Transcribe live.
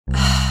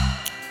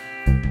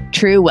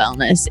true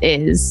wellness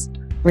is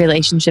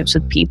relationships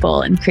with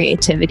people and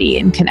creativity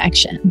and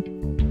connection.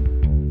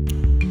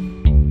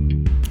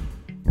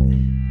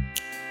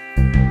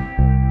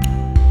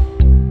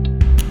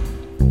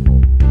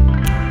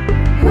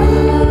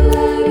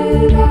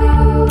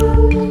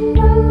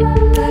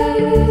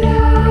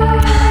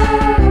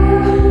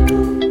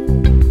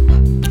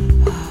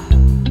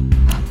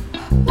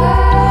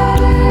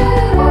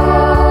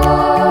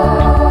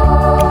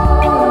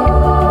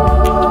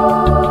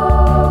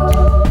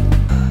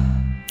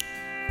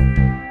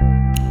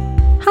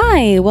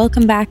 Hi,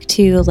 welcome back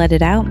to Let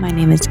It Out. My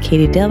name is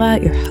Katie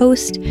Dilbout, your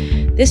host.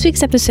 This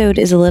week's episode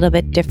is a little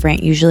bit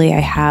different. Usually I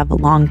have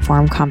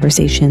long-form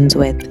conversations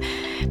with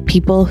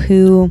people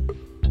who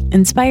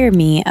inspire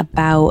me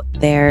about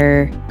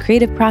their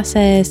creative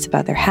process,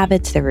 about their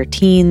habits, their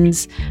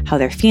routines, how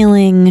they're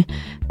feeling,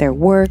 their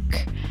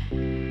work.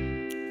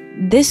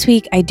 This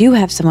week, I do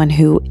have someone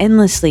who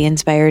endlessly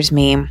inspires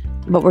me,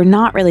 but we're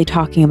not really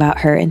talking about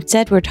her.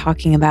 Instead, we're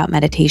talking about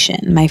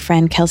meditation. My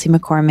friend Kelsey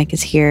McCormick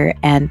is here,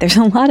 and there's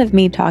a lot of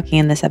me talking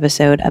in this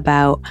episode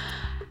about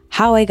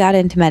how I got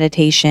into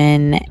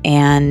meditation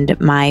and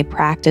my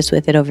practice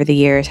with it over the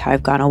years, how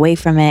I've gone away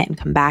from it and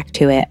come back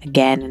to it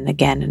again and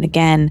again and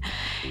again.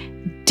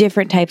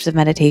 Different types of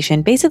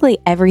meditation, basically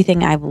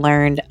everything I've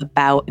learned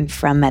about and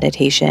from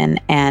meditation.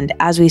 And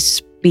as we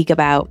speak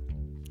about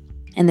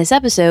in this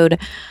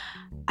episode,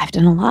 I've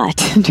done a lot,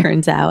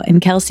 turns out. And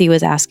Kelsey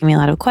was asking me a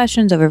lot of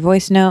questions over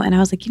voice note. And I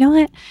was like, you know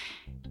what?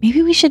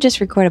 Maybe we should just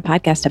record a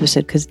podcast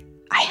episode because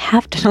I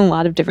have done a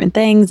lot of different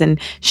things and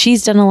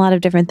she's done a lot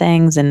of different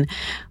things. And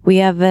we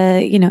have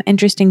a,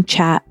 interesting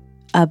chat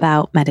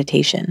about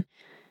meditation.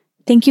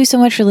 Thank you so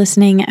much for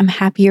listening. I'm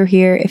happy you're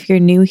here. If you're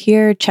new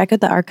here, check out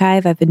the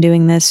archive. I've been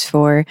doing this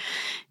for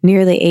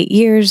nearly 8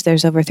 years.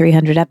 There's over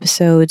 300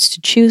 episodes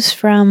to choose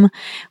from.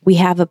 We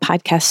have a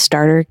podcast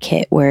starter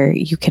kit where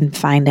you can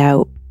find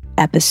out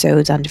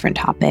episodes on different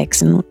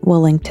topics, and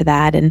we'll link to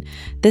that. And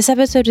this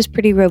episode is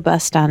pretty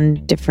robust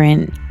on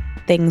different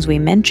things we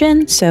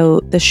mentioned,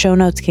 so the show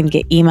notes can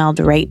get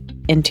emailed right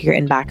into your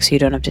inbox so you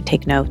don't have to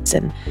take notes.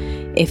 And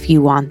if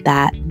you want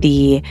that,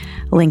 the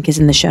link is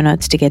in the show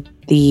notes to get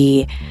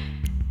the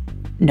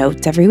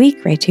notes every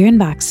week right to your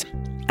inbox.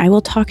 I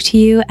will talk to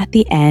you at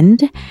the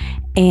end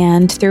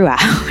and throughout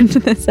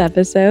this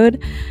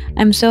episode.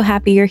 I'm so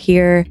happy you're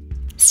here.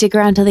 Stick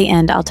around till the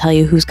end. I'll tell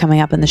you who's coming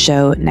up on the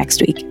show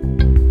next week.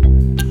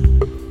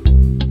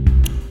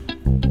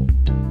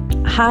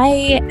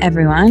 Hi,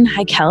 everyone.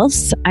 Hi,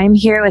 Kels. I'm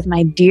here with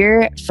my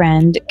dear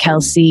friend,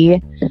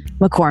 Kelsey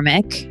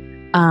McCormick.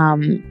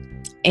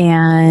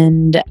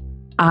 And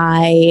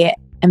I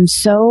am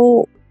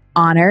so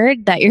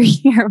honored that you're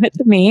here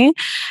with me.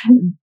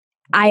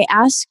 I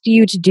asked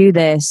you to do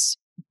this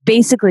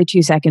basically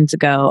 2 seconds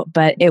ago,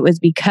 but it was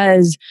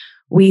because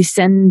we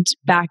send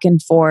back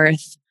and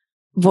forth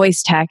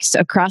voice text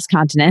across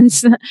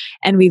continents.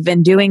 And we've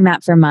been doing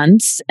that for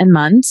months and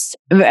months,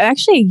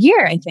 actually a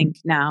year, I think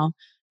now.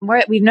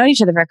 We've known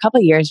each other for a couple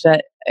of years,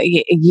 but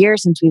a year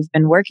since we've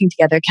been working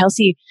together.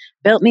 Kelsey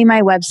built me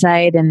my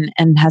website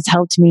and has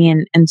helped me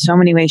in so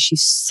many ways.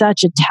 She's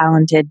such a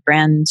talented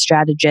brand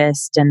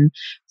strategist and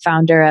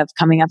founder of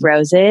Coming Up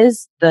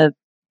Roses, the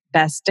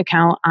best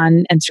account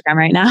on Instagram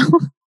right now.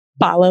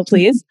 Follow,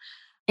 please.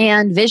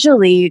 And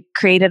visually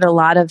created a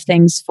lot of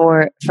things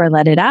for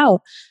Let It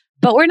Out.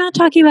 But we're not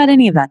talking about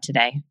any of that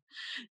today.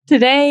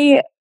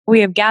 Today, we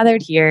have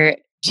gathered here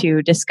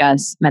to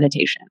discuss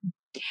meditation.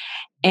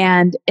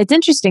 And it's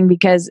interesting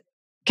because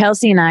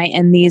Kelsey and I,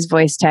 in these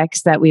voice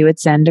texts that we would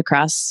send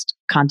across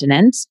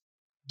continents,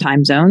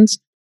 time zones,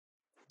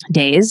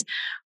 days,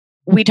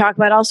 we talk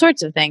about all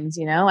sorts of things.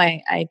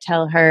 I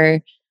tell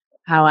her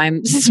how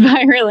I'm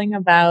spiraling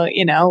about,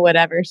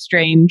 whatever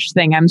strange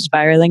thing I'm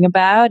spiraling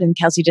about. And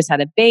Kelsey just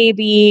had a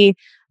baby.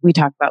 We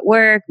talk about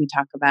work, we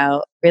talk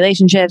about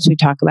relationships, we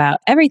talk about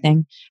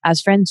everything as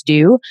friends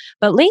do.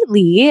 But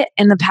lately,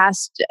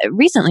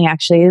 recently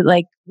actually,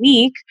 like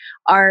week,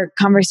 our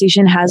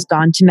conversation has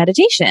gone to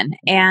meditation.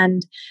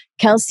 And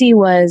Kelsey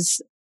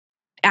was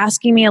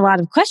asking me a lot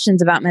of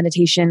questions about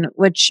meditation,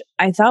 which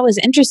I thought was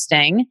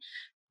interesting.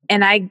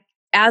 And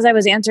as I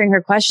was answering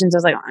her questions, I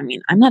was like,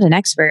 I'm not an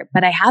expert,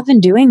 but I have been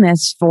doing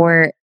this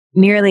for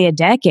nearly a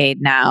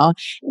decade now.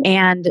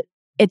 And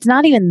it's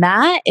not even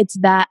that, it's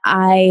that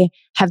I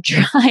have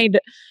tried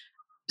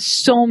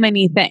so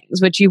many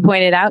things, which you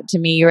pointed out to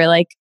me. You were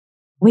like,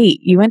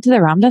 wait, you went to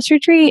the Ram Dass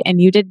retreat and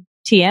you did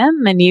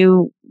TM and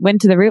you went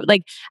to the root.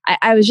 Like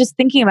I was just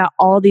thinking about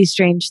all these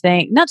strange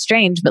things, not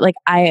strange, but like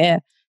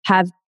I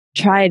have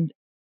tried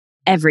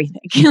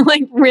everything.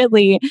 Like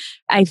really,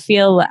 I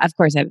feel, of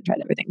course I haven't tried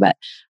everything, but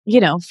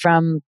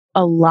from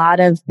a lot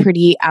of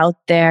pretty out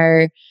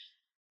there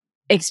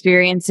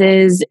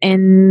experiences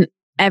in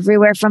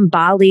everywhere from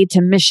Bali to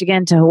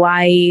Michigan to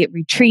Hawaii,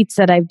 retreats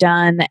that I've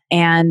done,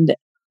 and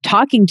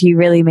talking to you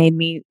really made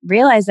me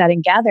realize that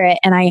and gather it.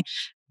 And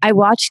I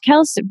watched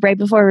Kels right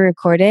before we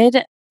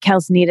recorded.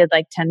 Kels needed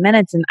like 10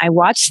 minutes and I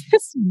watched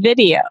this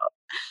video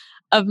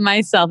of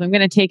myself. I'm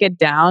going to take it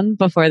down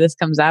before this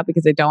comes out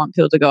because I don't want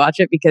people to go watch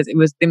it because it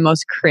was the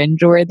most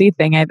cringeworthy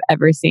thing I've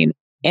ever seen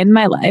in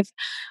my life.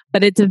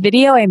 But it's a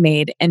video I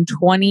made in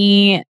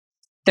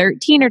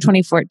 2013 or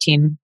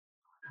 2014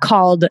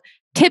 called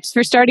Tips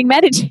for Starting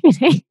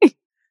Meditating.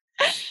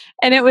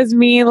 And it was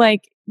me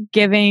like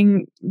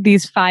giving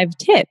these 5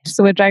 tips,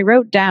 which I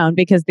wrote down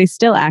because they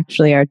still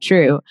actually are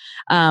true.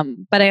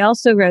 But I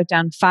also wrote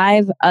down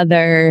 5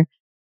 other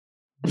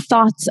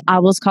thoughts. I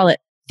will call it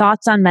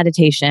thoughts on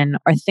meditation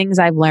or things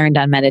I've learned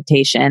on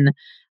meditation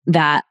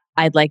that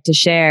I'd like to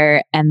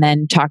share and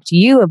then talk to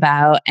you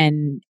about.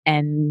 And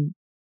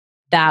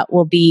that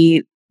will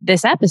be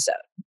this episode.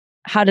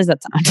 How does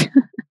that sound?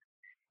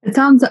 It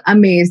sounds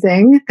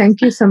amazing.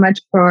 Thank you so much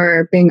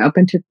for being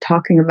open to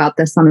talking about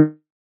this on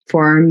a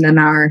forum than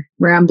our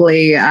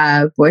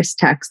rambly voice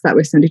text that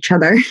we send each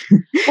other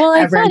Well,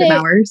 at random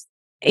hours.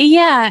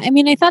 Yeah. I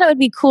mean, I thought it would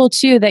be cool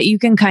too that you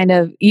can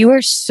you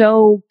were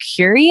so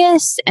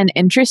curious and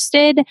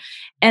interested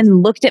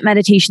and looked at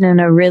meditation in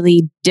a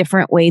really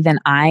different way than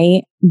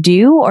I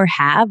do or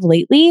have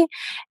lately.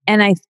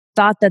 And I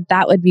thought that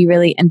that would be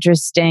really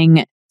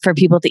interesting for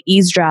people to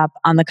eavesdrop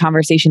on the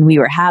conversation we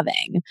were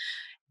having.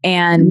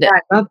 And yeah,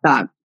 I love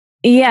that.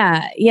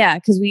 Yeah.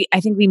 Because I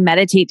think we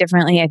meditate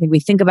differently. I think we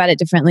think about it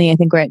differently. I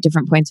think we're at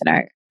different points in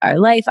our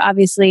life,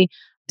 obviously.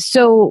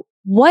 So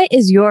what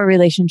is your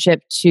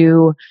relationship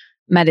to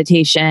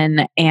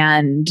meditation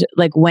and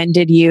like when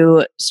did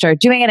you start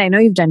doing it? I know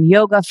you've done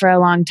yoga for a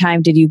long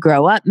time. Did you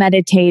grow up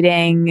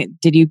meditating?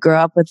 Did you grow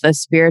up with a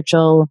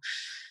spiritual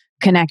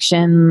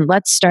connection?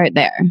 Let's start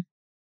there.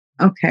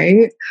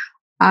 Okay.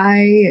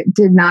 I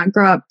did not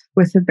grow up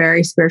with a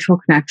very spiritual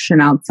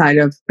connection outside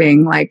of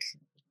being like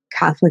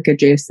Catholic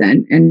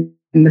adjacent in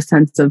the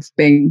sense of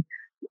being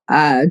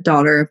a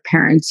daughter of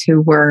parents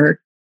who were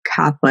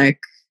Catholic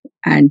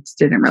and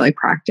didn't really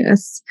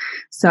practice.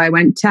 So I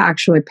went to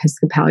actual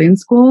Episcopalian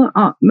school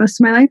most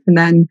of my life. And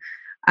then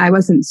I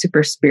wasn't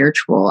super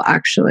spiritual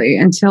actually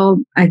until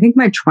I think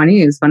my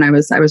 20s when I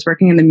was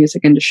working in the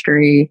music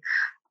industry.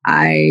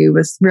 I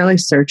was really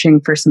searching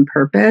for some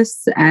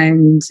purpose.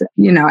 And,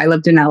 I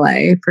lived in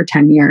LA for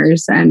 10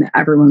 years and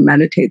everyone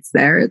meditates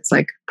there. It's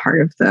like part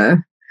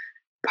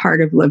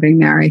of living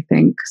there, I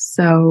think.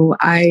 So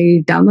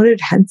I downloaded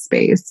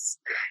Headspace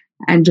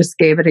and just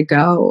gave it a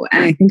go.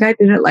 And I think I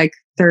did it like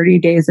 30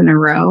 days in a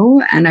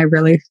row. And I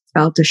really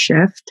felt a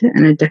shift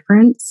and a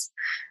difference.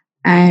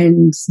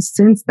 And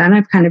since then,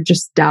 I've kind of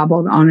just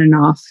dabbled on and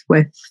off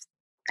with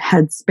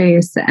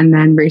Headspace. And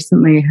then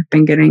recently have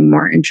been getting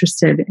more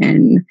interested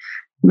in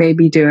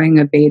maybe doing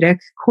a Vedic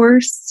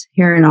course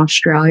here in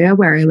Australia,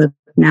 where I live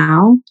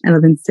now. I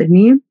live in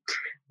Sydney,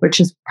 which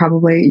is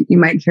probably, you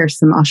might hear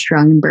some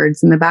Australian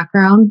birds in the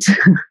background.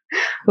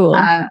 Cool.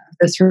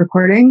 This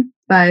recording.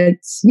 But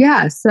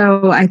yeah,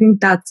 so I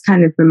think that's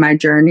kind of been my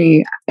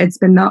journey. It's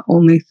been the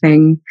only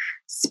thing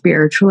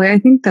spiritually, I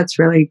think, that's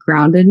really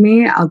grounded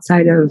me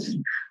outside of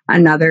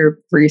another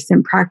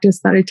recent practice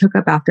that I took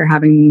up after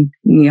having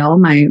Neil,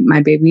 my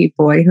baby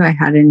boy who I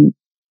had in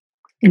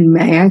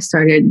May. I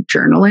started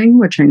journaling,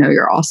 which I know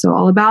you're also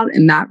all about.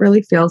 And that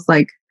really feels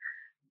like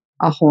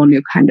a whole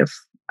new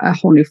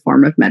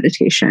form of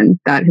meditation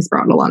that has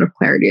brought a lot of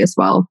clarity as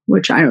well,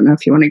 which I don't know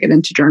if you want to get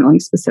into journaling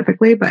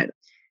specifically, but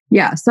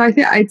yeah. So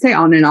I'd say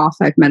on and off,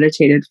 I've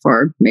meditated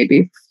for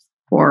maybe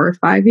 4 or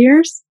 5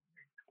 years.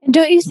 And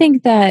don't you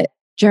think that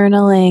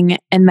journaling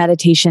and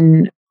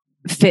meditation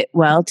fit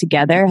well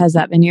together? Has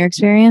that been your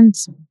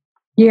experience?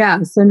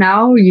 Yeah. So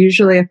now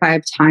usually if I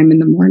have time in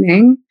the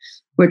morning,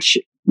 which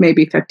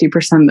maybe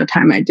 50% of the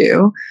time I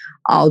do,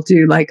 I'll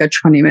do like a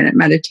 20-minute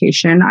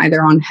meditation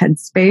either on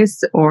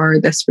Headspace or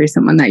this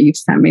recent one that you've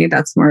sent me.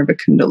 That's more of a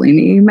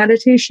Kundalini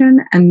meditation.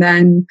 And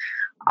then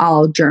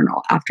I'll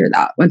journal after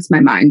that once my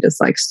mind is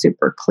like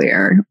super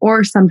clear.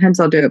 Or sometimes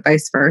I'll do it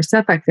vice versa.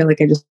 If I feel like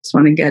I just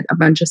want to get a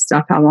bunch of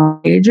stuff out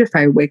on page, if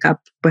I wake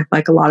up with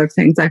like a lot of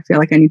things I feel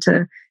like I need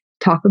to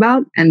talk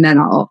about, and then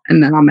I'll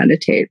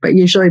meditate. But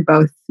usually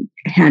both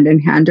hand in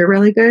hand are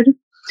really good.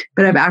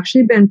 But I've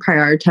actually been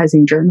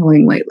prioritizing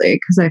journaling lately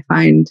because I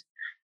find,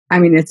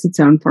 it's its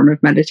own form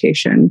of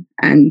meditation.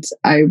 And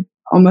I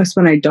almost,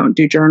 when I don't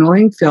do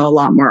journaling, feel a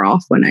lot more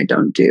off when I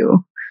don't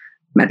do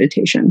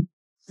meditation.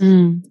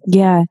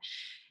 Yeah.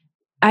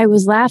 I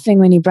was laughing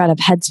when you brought up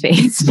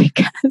Headspace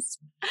because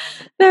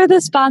they're the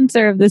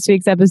sponsor of this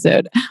week's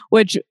episode,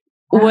 which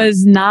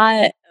was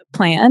not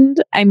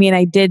planned.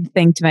 I did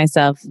think to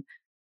myself,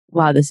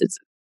 wow, this is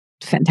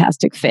a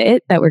fantastic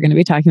fit that we're going to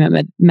be talking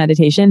about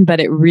meditation,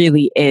 but it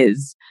really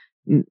is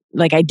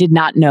like, I did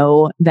not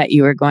know that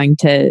you were going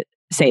to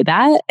say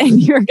that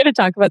and you were going to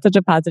talk about such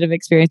a positive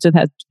experience with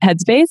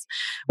Headspace,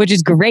 which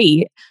is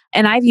great.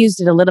 And I've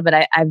used it a little bit.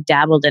 I've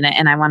dabbled in it,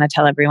 and I want to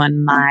tell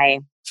everyone my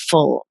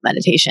full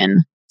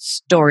meditation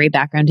story,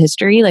 background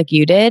history, like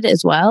you did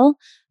as well.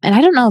 And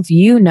I don't know if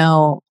you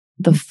know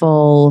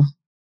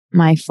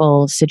my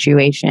full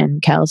situation,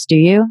 Kels, do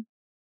you?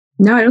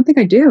 No, I don't think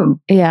I do.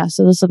 Yeah,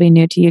 so this will be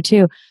new to you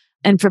too.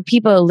 And for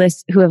people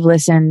who have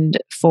listened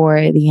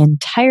for the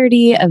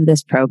entirety of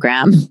this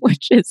program,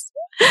 which is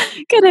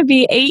going to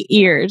be 8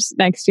 years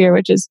next year,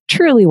 which is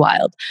truly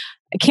wild.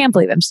 I can't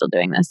believe I'm still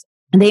doing this.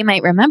 They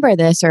might remember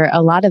this or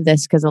a lot of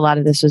this because a lot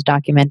of this was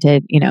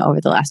documented,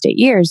 over the last 8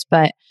 years.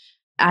 But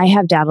I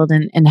have dabbled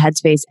in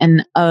Headspace,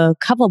 and a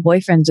couple of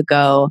boyfriends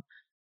ago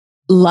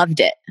loved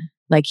it.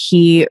 Like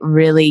he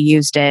really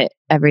used it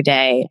every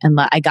day, and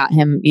I got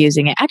him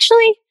using it.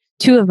 Actually,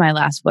 2 of my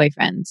last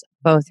boyfriends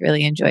both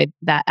really enjoyed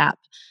that app.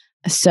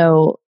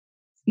 So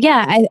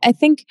yeah, I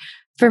think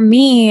for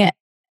me,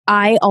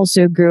 I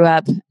also grew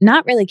up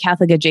not really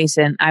Catholic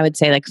adjacent. I would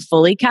say like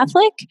fully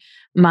Catholic.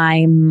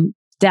 My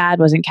dad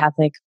wasn't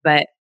Catholic,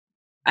 but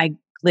I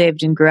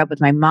lived and grew up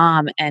with my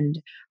mom,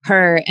 and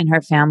her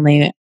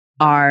family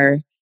are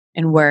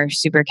and were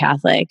super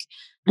Catholic.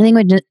 I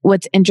think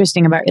what's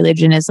interesting about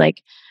religion is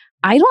like,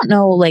 I don't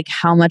know like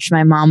how much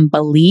my mom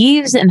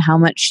believes and how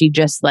much she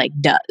just like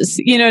does.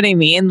 You know what I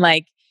mean?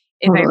 Like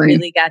if I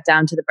really got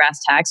down to the brass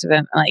tacks of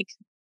it, like,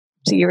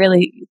 so you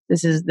really,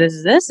 this is,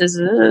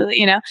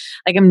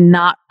 like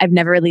I've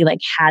never really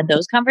like had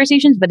those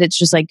conversations, but it's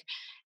just like,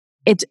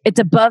 it's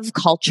above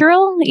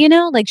cultural,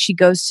 like she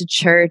goes to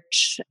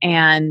church,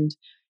 and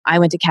I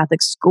went to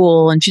Catholic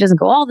school, and she doesn't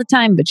go all the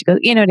time, but she goes,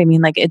 you know what I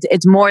mean? Like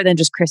it's more than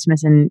just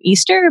Christmas and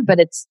Easter, but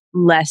it's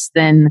less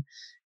than,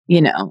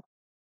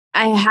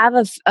 I have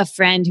a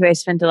friend who I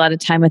spent a lot of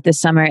time with this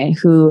summer,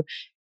 who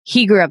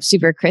he grew up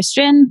super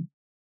Christian.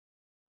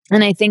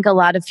 And I think a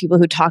lot of people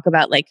who talk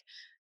about like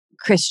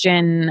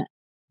Christian,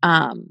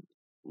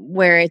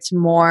 where it's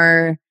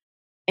more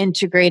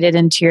integrated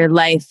into your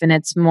life and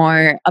it's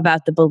more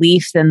about the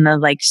belief than the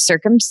like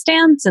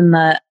circumstance and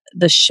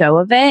the show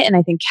of it. And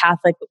I think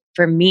Catholic,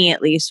 for me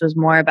at least, was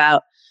more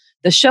about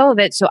the show of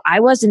it. So I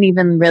wasn't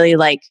even really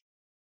like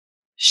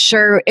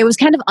sure. It was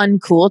kind of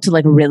uncool to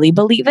like really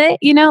believe it,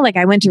 like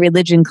I went to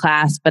religion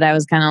class, but I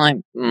was kind of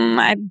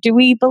like, do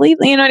we believe,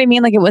 you know what I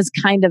mean? Like it was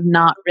kind of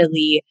not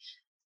really,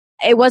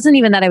 it wasn't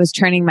even that I was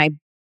turning my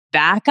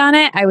back on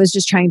it. I was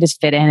just trying to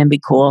fit in and be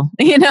cool.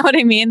 You know what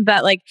I mean?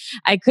 But like,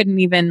 I couldn't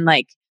even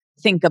like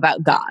think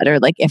about God or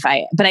like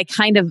but I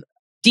kind of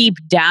deep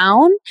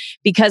down,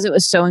 because it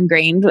was so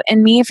ingrained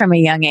in me from a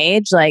young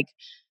age, like,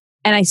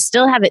 and I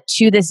still have it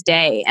to this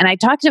day. And I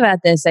talked about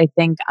this, I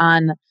think,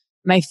 on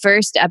my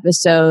first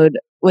episode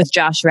with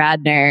Josh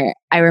Radner.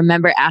 I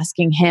remember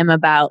asking him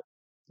about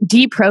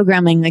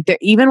deprogramming, like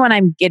even when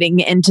I'm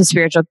getting into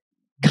spiritual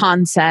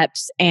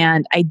concepts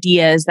and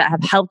ideas that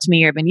have helped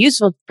me or been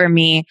useful for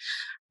me,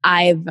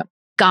 I've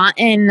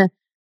gotten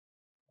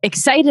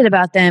excited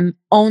about them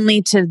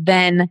only to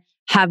then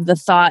have the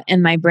thought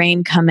in my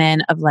brain come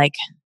in of like,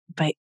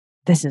 but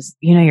this is,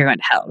 you're going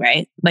to hell,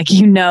 right? Like,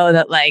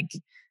 that like,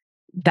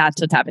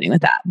 that's what's happening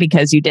with that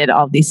because you did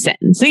all these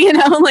sins,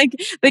 like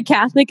the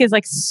Catholic is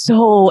like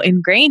so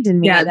ingrained in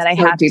me that I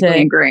have to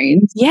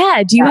ingrained.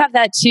 Yeah. Do you have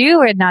that too,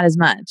 or not as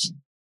much?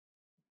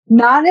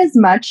 Not as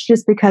much,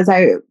 just because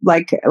I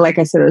like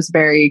I said, it was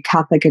very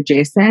Catholic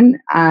adjacent.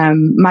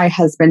 My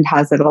husband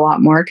has it a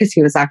lot more because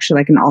he was actually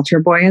like an altar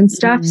boy and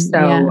stuff.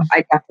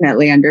 I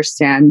definitely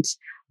understand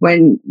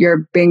when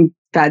you're being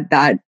fed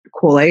that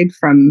Kool-Aid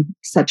from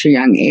such a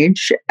young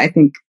age. I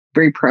think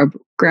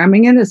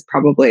reprogramming it is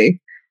probably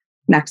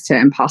next to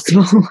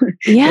impossible.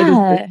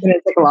 Yeah. It's going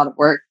to take a lot of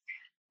work.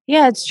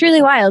 Yeah, it's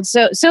truly wild.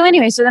 So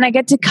anyway, so then I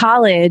get to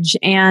college,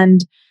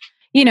 and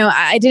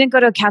I didn't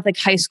go to a Catholic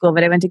high school,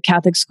 but I went to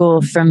Catholic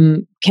school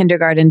from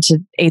kindergarten to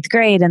 8th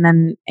grade. And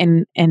then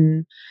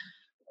in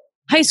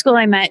high school,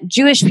 I met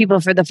Jewish people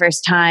for the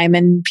first time,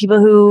 and people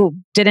who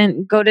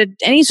didn't go to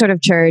any sort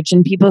of church,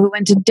 and people who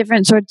went to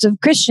different sorts of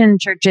Christian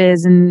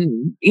churches,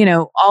 and,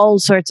 all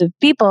sorts of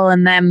people.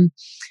 And then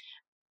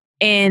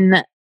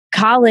in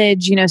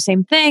college,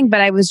 same thing,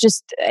 but I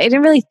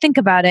didn't really think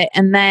about it.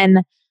 And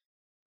then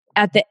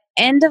at the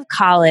end of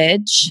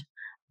college,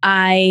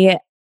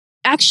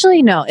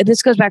 Actually, no,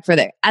 this goes back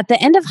further. At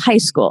the end of high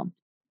school,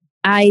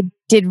 I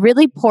did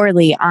really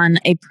poorly on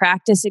a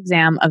practice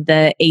exam of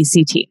the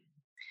ACT,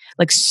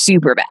 like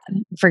super bad.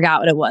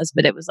 Forgot what it was,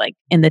 but it was like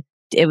in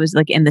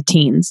the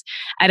teens.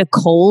 I had a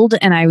cold,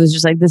 and I was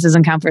just like, this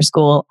doesn't count for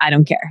school. I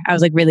don't care. I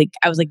was like,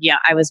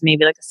 I was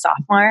maybe like a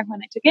sophomore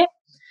when I took it.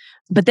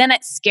 But then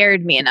it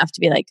scared me enough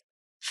to be like,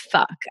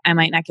 fuck, I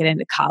might not get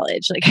into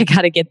college. Like I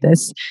got to get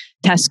this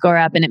test score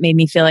up. And it made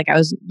me feel like I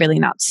was really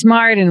not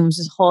smart. And it was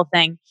this whole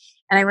thing.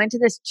 And I went to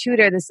this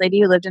tutor, this lady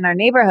who lived in our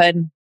neighborhood,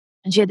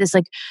 and she had this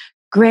like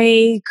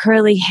gray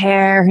curly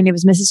hair. Her name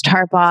was Mrs.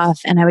 Tarpoff.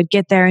 And I would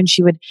get there, and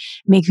she would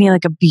make me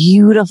like a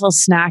beautiful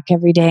snack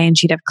every day, and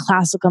she'd have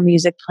classical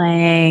music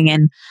playing.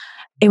 And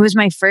it was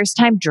my first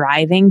time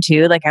driving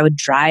too. Like I would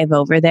drive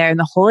over there, and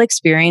the whole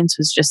experience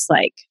was just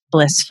like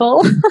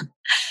blissful.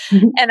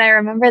 And I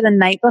remember the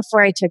night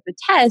before I took the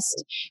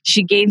test,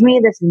 she gave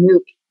me this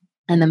movie,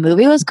 and the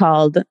movie was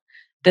called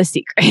The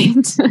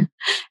Secret.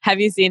 Have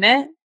you seen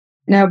it?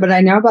 No, but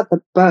I know about the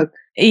book.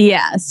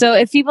 Yeah. So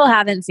if people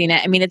haven't seen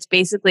it, I mean, it's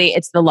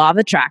the law of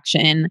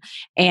attraction.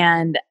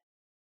 And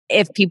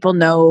if people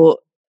know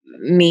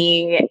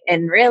me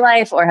in real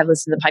life or have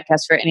listened to the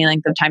podcast for any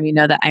length of time, you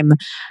know that I'm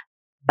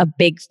a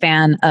big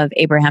fan of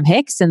Abraham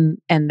Hicks and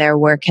their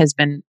work has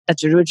been,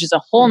 which is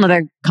a whole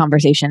nother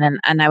conversation.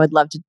 And I would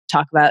love to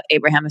talk about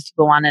Abraham if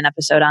people want an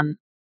episode on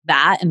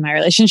that and my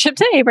relationship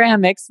to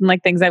Abraham Hicks and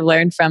like things I've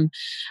learned from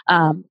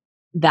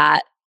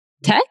that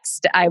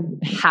text. I'm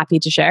happy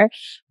to share.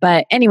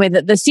 But anyway,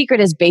 the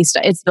secret is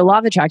it's the law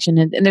of attraction.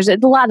 And there's a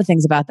lot of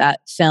things about that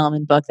film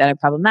and book that are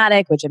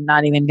problematic, which I'm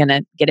not even going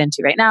to get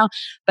into right now,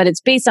 but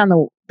it's based on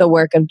the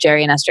work of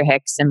Jerry and Esther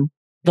Hicks and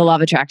the law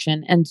of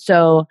attraction. And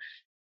so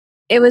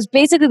it was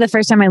basically the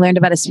first time I learned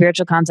about a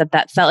spiritual concept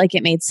that felt like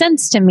it made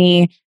sense to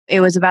me. It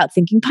was about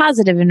thinking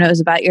positive and it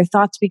was about your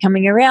thoughts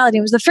becoming a reality.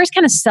 It was the first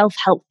kind of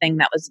self-help thing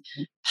that was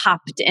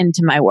popped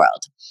into my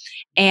world.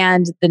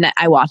 And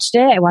I watched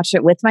it. I watched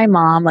it with my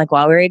mom, like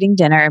while we were eating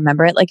dinner. I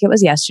remember it like it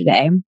was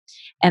yesterday.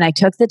 And I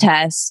took the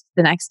test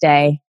the next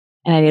day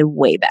and I did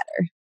way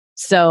better.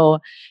 So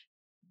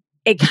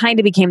it kind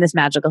of became this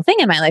magical thing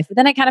in my life. But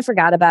then I kind of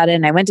forgot about it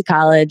and I went to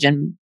college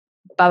and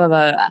blah, blah,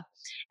 blah, blah.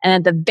 And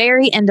at the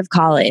very end of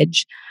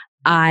college,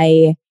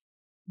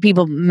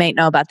 people might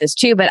know about this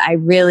too, but I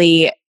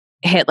really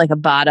hit like a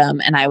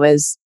bottom and I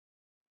was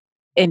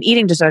in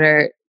eating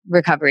disorder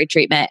recovery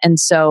treatment. And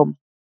so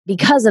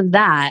because of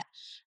that,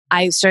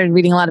 I started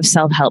reading a lot of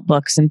self-help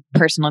books and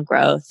personal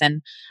growth.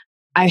 And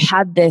I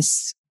had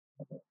this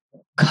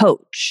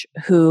coach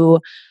who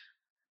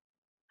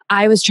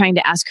I was trying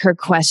to ask her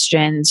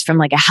questions from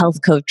like a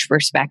health coach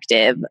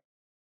perspective.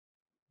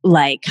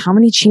 Like, how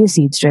many chia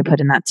seeds do I put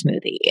in that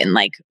smoothie? And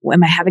like,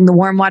 am I having the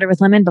warm water with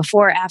lemon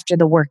before or after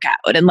the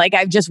workout? And like,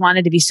 I've just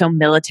wanted to be so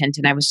militant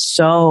and I was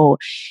so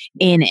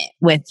in it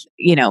with,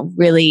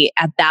 really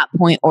at that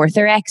point,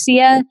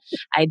 orthorexia.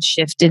 I'd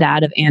shifted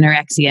out of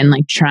anorexia and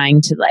like trying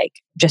to like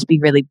just be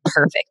really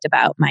perfect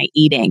about my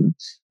eating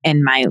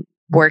and my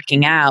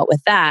working out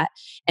with that.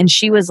 And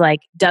she was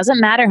like,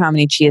 doesn't matter how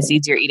many chia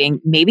seeds you're eating.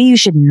 Maybe you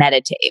should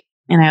meditate.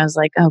 And I was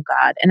like, oh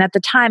God. And at the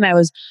time I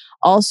was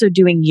also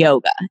doing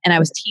yoga and I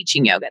was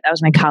teaching yoga. That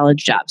was my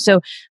college job.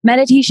 So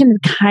meditation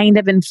had kind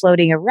of been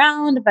floating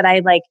around, but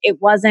I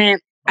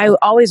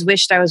always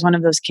wished I was one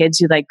of those kids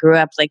who like grew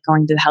up like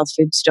going to the health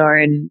food store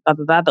and blah,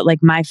 blah, blah. But like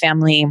my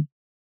family,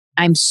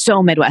 I'm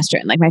so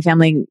Midwestern. Like my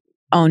family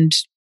owned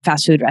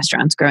fast food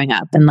restaurants growing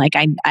up. And like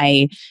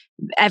I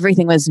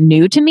everything was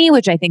new to me,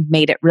 which I think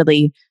made it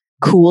really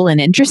cool and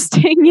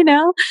interesting,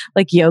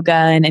 like yoga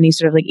and any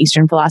sort of like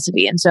Eastern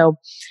philosophy. And so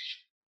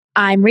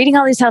I'm reading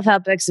all these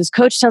self-help books. This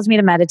coach tells me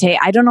to meditate.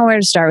 I don't know where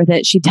to start with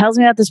it. She tells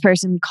me about this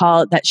person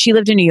that she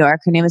lived in New York.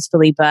 Her name is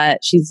Philippa.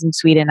 She's in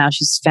Sweden now.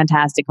 She's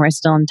fantastic. We're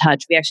still in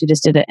touch. We actually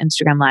just did an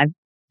Instagram live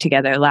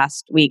together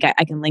last week.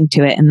 I can link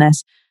to it in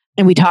this.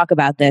 And we talk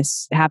about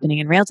this happening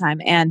in real time.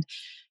 And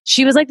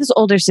she was like this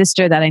older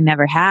sister that I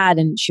never had.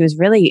 And she was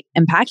really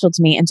impactful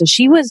to me. And so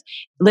she was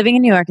living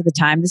in New York at the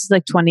time. This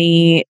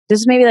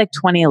is maybe like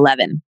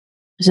 2011.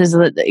 This is,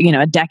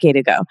 a decade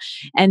ago.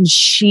 And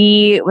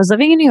she was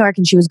living in New York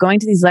and she was going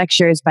to these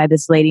lectures by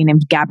this lady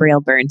named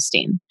Gabrielle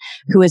Bernstein,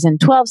 who was in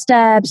 12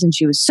 steps and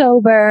she was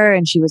sober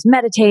and she was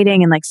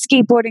meditating and like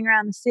skateboarding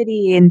around the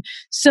city and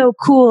so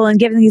cool and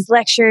giving these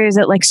lectures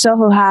at like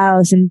Soho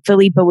House, and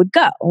Philippa would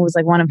go. It was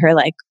like one of her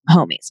like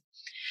homies.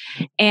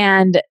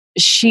 And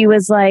she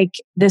was like,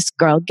 this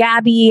girl,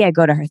 Gabby, I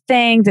go to her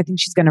things. I think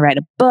she's going to write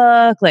a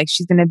book. Like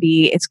it's going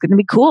to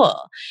be cool.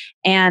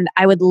 And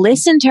I would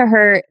listen to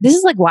her. This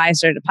is like why I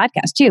started a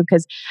podcast too,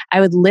 because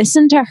I would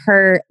listen to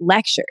her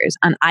lectures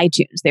on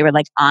iTunes. They were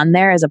like on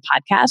there as a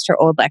podcast,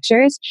 her old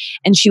lectures.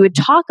 And she would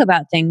talk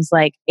about things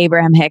like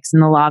Abraham Hicks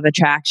and the law of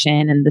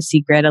attraction and The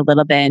Secret a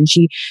little bit. And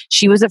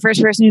she was the first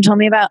person who told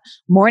me about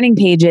morning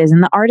pages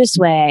and the artist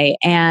way.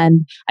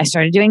 And I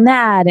started doing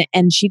that.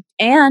 And she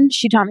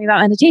taught me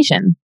about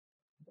meditation.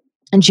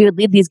 And she would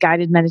lead these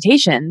guided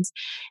meditations.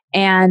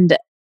 And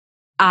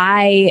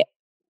I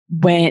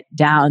went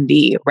down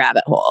the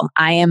rabbit hole.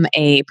 I am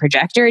a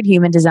projector at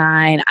Human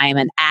Design. I am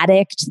an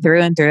addict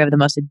through and through of the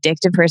most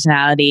addictive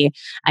personality.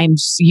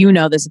 You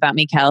know this about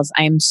me, Kels.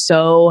 I am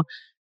so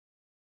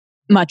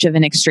much of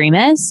an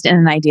extremist and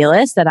an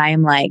idealist that I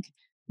am like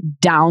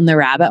down the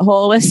rabbit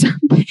hole with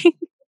something.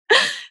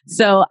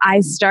 So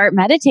I start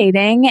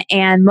meditating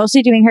and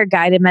mostly doing her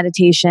guided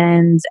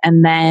meditations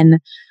and then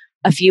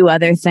a few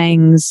other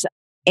things.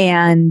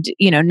 And,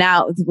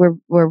 now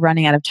we're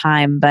running out of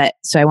time, but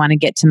so I want to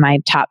get to my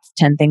top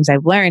 10 things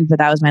I've learned, but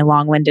that was my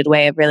long-winded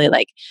way of really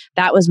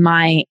that was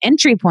my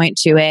entry point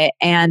to it.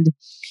 And,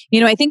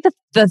 I think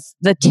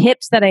the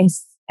tips that I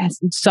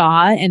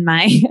saw in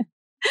my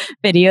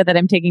video that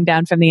I'm taking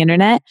down from the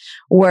internet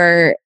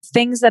were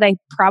things that I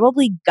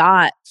probably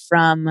got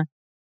from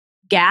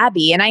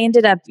Gabby. And I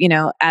ended up,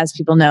 as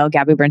people know,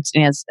 Gabby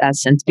Bernstein has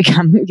since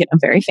become,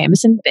 very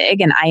famous and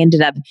big. And I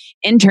ended up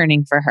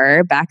interning for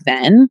her back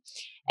then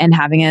and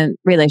having a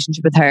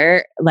relationship with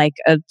her, like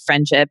a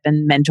friendship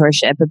and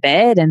mentorship a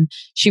bit. And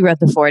she wrote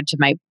the foreword to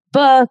my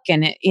book.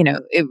 And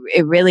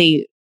it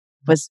really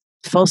was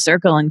full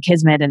circle and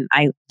kismet. And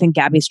I think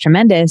Gabby's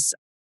tremendous.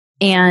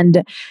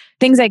 And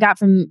things I got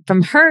from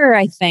her,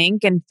 I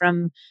think, and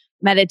from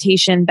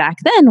meditation back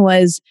then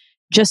was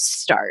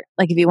just start.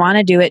 Like if you want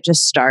to do it,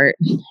 just start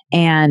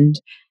and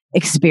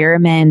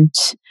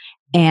experiment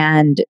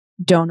and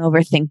don't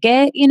overthink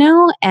it,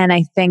 And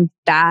I think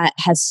that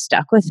has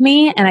stuck with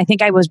me. And I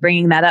think I was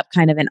bringing that up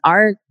kind of in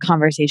our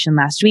conversation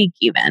last week,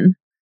 even.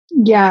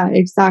 Yeah,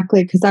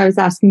 exactly. Because I was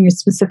asking you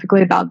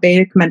specifically about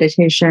Vedic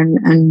meditation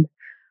and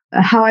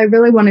how I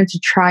really wanted to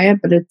try it,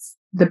 but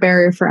the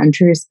barrier for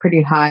entry is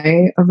pretty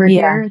high over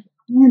here.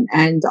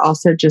 And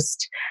also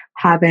just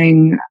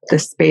having the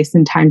space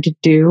and time to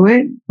do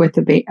it with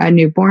a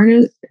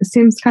newborn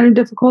seems kind of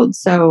difficult.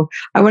 So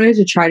I wanted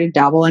to try to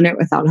dabble in it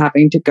without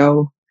having to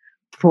go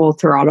full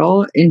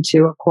throttle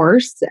into a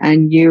course.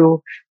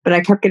 But I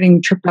kept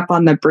getting tripped up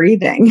on the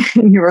breathing.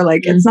 And you were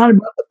like, it's not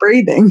about the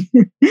breathing.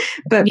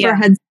 But for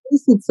Headspace,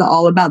 it's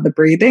all about the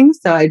breathing.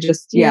 So I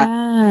just,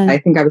 I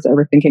think I was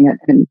overthinking it.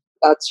 And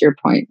that's your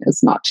point,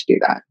 is not to do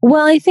that.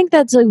 Well, I think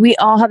that's like, we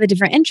all have a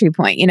different entry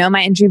point.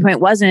 My entry point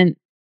wasn't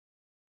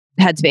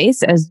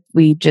Headspace, as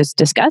we just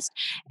discussed.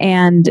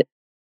 And,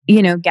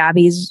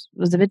 Gabby's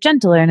was a bit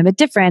gentler and a bit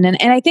different. And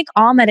I think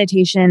all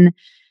meditation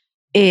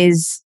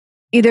is,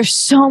 there's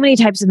so many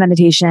types of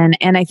meditation.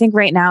 And I think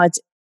right now it's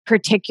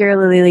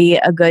particularly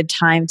a good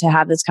time to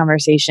have this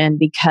conversation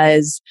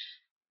because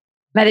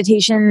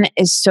meditation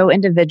is so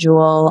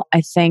individual.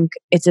 I think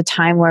it's a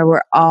time where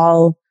we're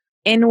all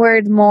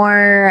inward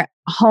more,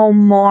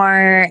 home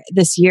more.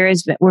 This year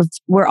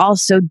we're all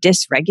so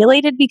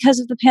dysregulated because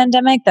of the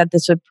pandemic that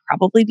this would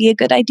probably be a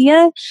good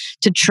idea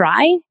to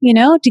try,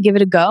 to give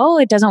it a go.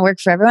 It doesn't work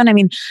for everyone. I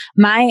mean,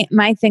 my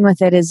thing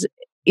with it is,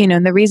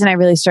 and the reason I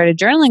really started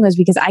journaling was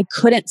because I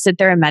couldn't sit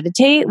there and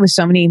meditate with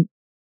so many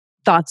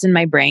thoughts in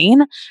my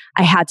brain.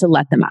 I had to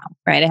let them out,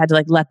 right? I had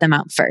to let them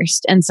out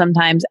first. And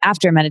sometimes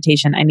after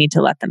meditation, I need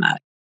to let them out.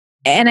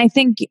 And I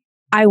think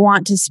I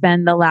want to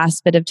spend the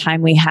last bit of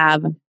time we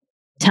have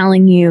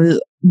telling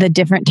you the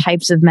different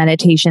types of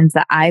meditations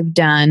that I've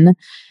done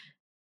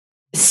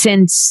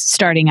since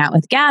starting out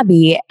with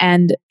Gabby.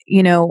 And,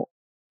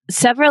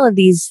 several of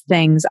these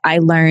things I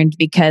learned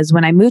because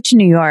when I moved to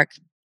New York,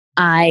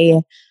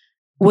 I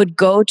would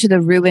go to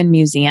the Rubin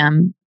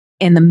Museum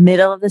in the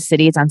middle of the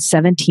city. It's on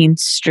 17th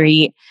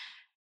Street.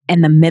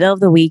 In the middle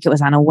of the week, it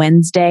was on a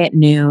Wednesday at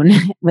noon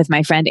with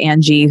my friend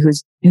Angie,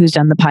 who's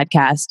done the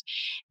podcast.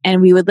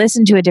 And we would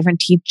listen to a different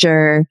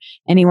teacher,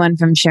 anyone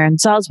from Sharon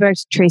Salzberg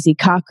to Tracy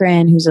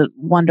Cochran, who's a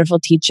wonderful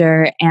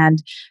teacher, and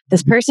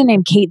this person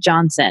named Kate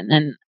Johnson.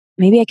 And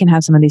maybe I can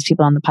have some of these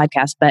people on the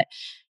podcast, but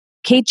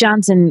Kate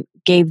Johnson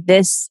gave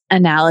this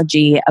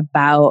analogy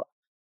about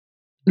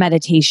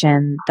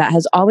meditation that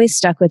has always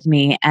stuck with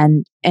me.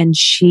 And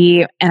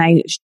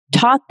I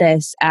taught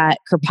this at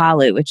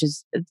Kripalu, which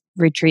is a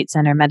retreat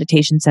center,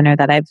 meditation center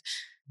that I've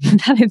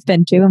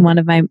been to, and one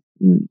of my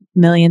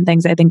million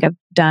things I think I've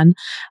done,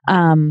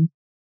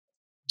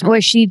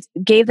 where she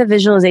gave the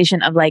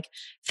visualization of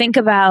think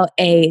about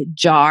a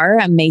jar,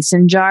 a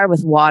mason jar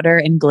with water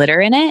and glitter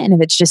in it. And if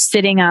it's just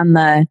sitting on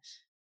the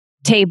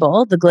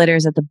table, the glitter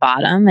is at the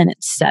bottom and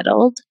it's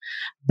settled.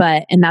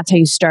 And that's how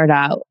you start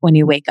out when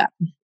you wake up.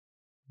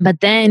 But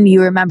then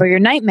you remember your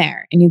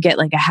nightmare and you get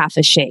a half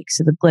a shake.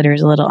 So the glitter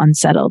is a little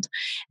unsettled.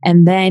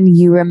 And then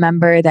you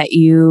remember that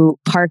you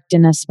parked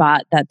in a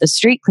spot that the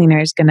street cleaner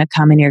is going to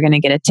come and you're going to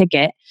get a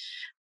ticket.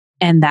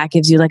 And that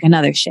gives you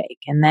another shake.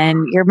 And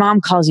then your mom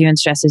calls you and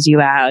stresses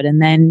you out.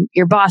 And then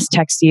your boss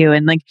texts you.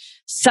 And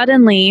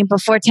suddenly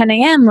before 10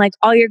 a.m.,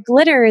 all your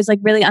glitter is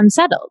really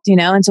unsettled,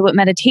 And so what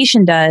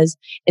meditation does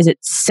is it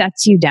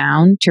sets you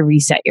down to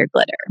reset your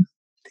glitter.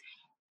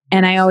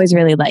 And I always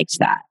really liked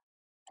that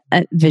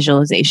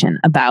visualization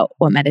about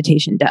what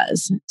meditation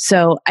does.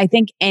 So I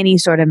think any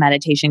sort of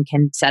meditation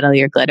can settle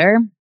your glitter.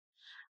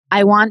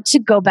 I want to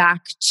go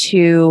back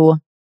to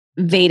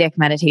Vedic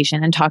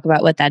meditation and talk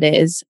about what that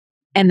is.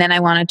 And then I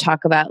want to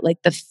talk about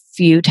the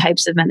few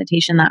types of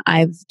meditation that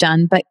I've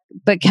done. But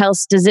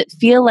Kels, does it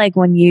feel like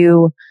when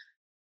you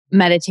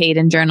meditate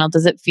and journal,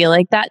 does it feel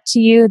like that to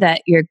you,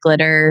 that your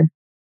glitter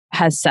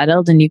has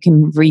settled and you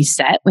can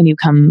reset when you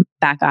come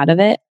back out of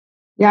it?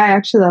 Yeah, I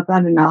actually love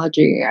that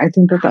analogy. I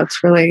think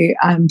that's really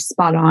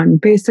spot on.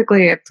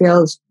 Basically, it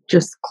feels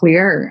just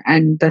clear.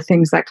 And the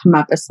things that come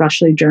up,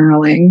 especially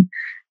journaling,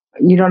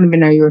 you don't even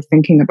know you were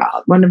thinking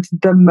about. One of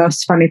the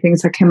most funny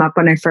things that came up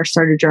when I first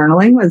started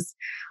journaling was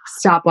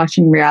stop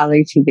watching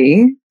reality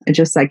TV. It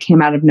just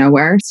came out of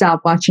nowhere.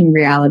 Stop watching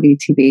reality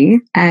TV.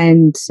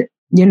 And,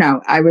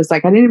 I was I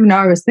didn't even know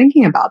I was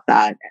thinking about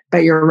that.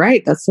 But you're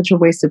right. That's such a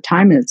waste of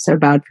time. It's so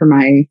bad for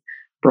my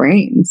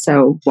brain.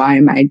 So why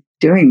am I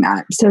doing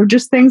that? So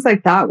just things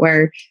like that,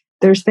 where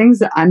there's things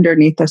that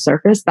underneath the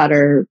surface that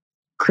are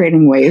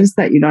creating waves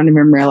that you don't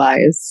even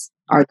realize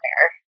are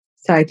there.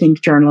 So I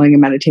think journaling and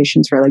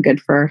meditation is really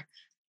good for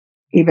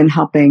even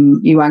helping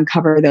you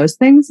uncover those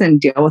things and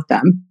deal with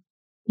them.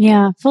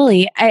 Yeah,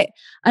 fully.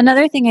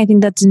 Another thing I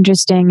think that's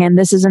interesting, and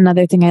this is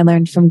another thing I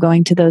learned from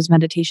going to those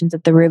meditations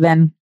at the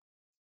Rubin,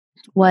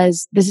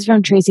 this is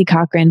from Tracy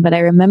Cochran, but I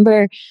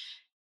remember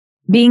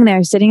being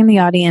there, sitting in the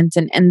audience,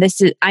 and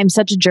this is, I'm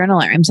such a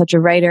journaler. I'm such a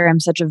writer.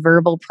 I'm such a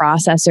verbal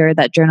processor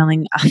that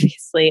journaling,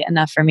 obviously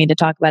enough for me to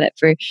talk about it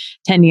for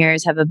 10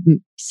 years, have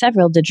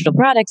several digital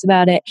products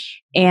about it,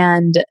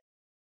 and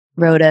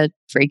wrote a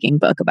freaking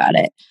book about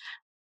it.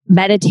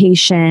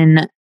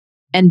 Meditation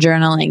and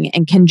journaling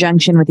in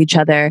conjunction with each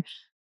other,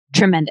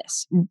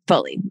 tremendous,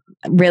 fully,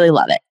 really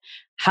love it.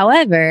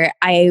 However,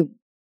 I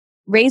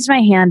raised my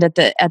hand at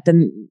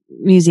the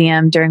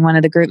museum during one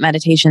of the group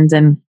meditations,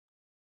 and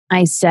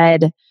I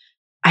said,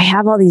 I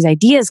have all these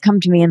ideas come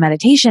to me in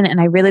meditation,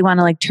 and I really want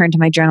to like turn to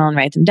my journal and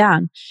write them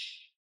down.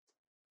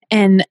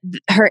 And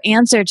her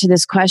answer to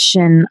this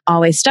question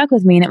always stuck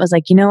with me. And it was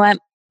like, you know what?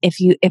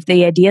 If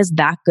the idea is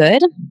that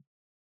good,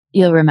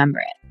 you'll remember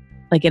it.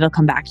 Like it'll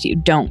come back to you.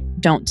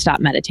 Don't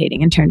stop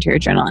meditating and turn to your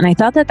journal. And I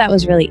thought that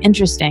was really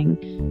interesting.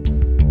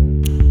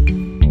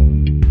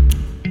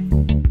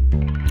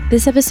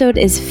 This episode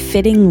is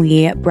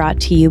fittingly brought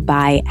to you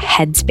by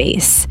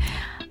Headspace.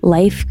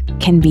 Life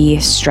can be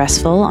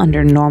stressful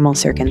under normal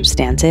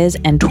circumstances,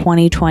 and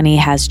 2020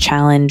 has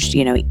challenged,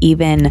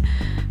 even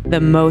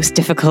the most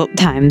difficult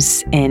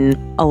times in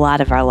a lot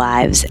of our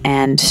lives.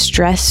 And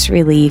stress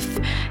relief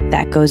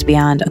that goes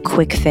beyond a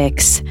quick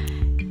fix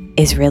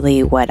is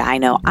really what I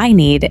know I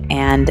need.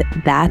 And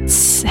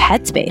that's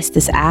Headspace,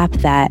 this app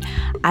that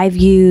I've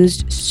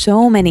used,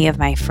 so many of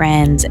my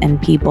friends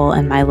and people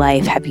in my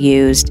life have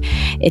used.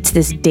 It's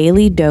this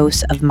daily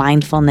dose of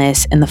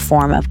mindfulness in the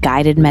form of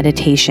guided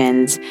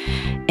meditations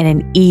in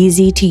an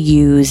easy to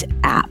use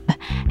app.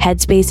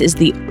 Headspace is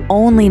the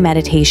only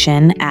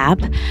meditation app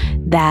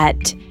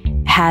that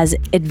has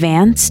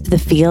advanced the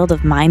field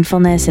of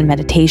mindfulness and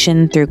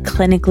meditation through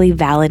clinically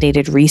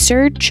validated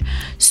research.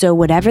 So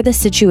whatever the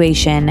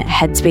situation,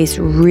 Headspace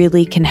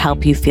really can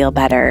help you feel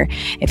better.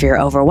 If you're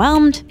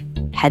overwhelmed,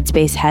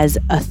 Headspace has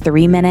a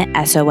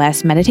 3-minute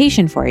SOS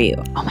meditation for you.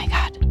 Oh my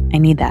God, I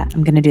need that.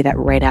 I'm going to do that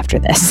right after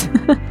this.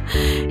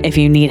 If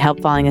you need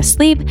help falling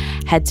asleep,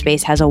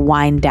 Headspace has a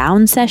wind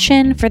down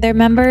session for their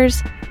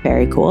members.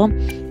 Very cool.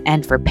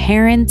 And for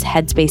parents,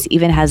 Headspace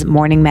even has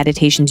morning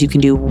meditations you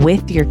can do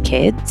with your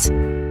kids.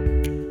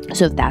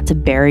 So if that's a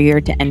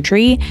barrier to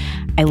entry,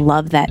 I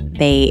love that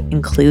they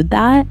include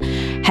that.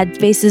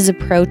 Headspace's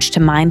approach to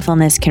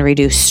mindfulness can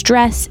reduce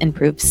stress,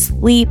 improve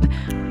sleep,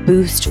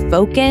 boost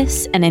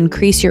focus, and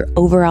increase your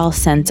overall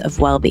sense of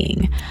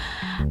well-being.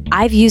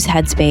 I've used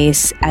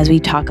Headspace, as we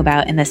talk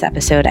about in this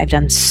episode. I've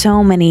done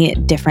so many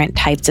different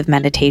types of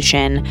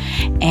meditation,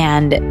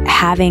 and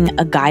having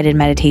a guided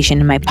meditation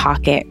in my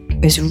pocket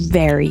is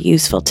very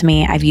useful to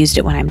me. I've used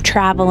it when I'm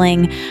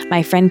traveling.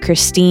 My friend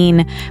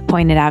Christine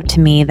pointed out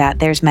to me that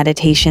there's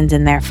meditations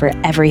in there for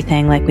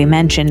everything, like we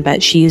mentioned,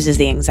 but she uses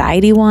the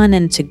anxiety one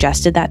and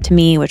suggested that to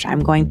me, which I'm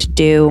going to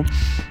do.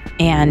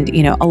 And,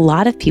 a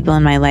lot of people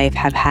in my life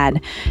have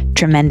had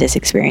tremendous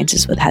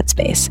experiences with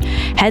Headspace.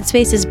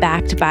 Headspace is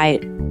backed by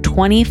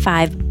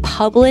 25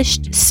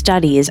 published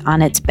studies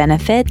on its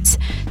benefits,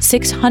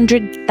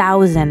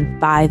 600,000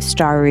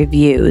 5-star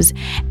reviews,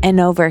 and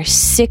over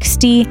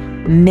 60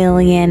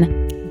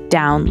 million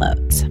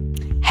downloads.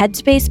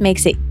 Headspace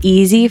makes it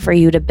easy for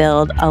you to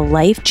build a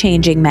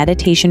life-changing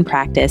meditation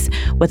practice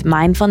with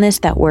mindfulness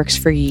that works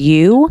for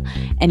you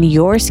and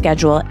your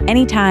schedule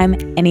anytime,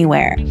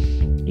 anywhere.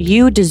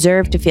 You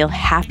deserve to feel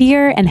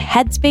happier, and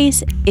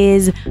Headspace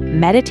is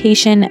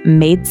meditation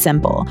made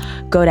simple.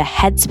 Go to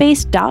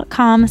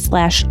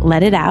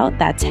headspace.com/letitout.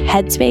 That's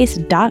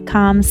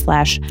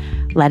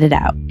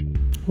headspace.com/letitout.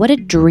 What a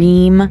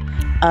dream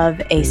of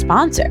a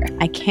sponsor.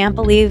 I can't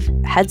believe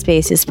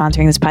Headspace is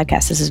sponsoring this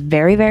podcast. This is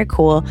very, very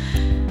cool.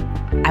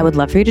 I would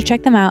love for you to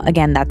check them out.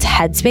 Again, that's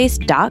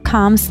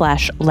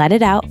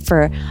headspace.com/letitout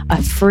for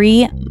a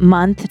free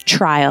month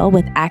trial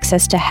with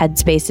access to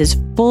Headspace's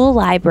full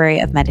library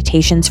of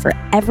meditations for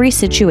every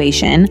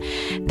situation.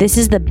 This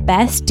is the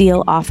best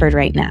deal offered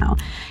right now.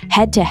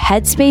 Head to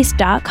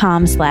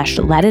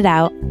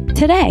headspace.com/letitout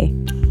today.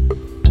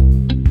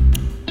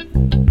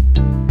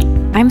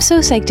 I'm so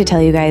psyched to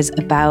tell you guys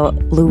about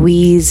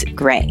Louise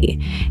Gray.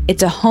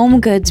 It's a home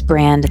goods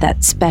brand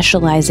that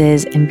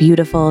specializes in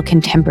beautiful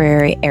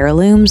contemporary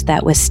heirlooms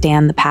that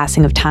withstand the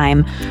passing of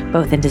time,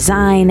 both in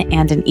design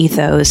and in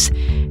ethos.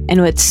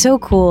 And what's so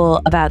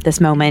cool about this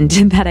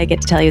moment that I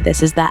get to tell you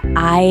this is that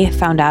I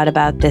found out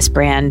about this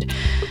brand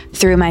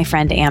through my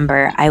friend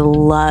Amber. I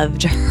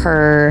loved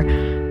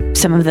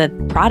some of the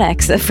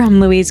products from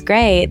Louise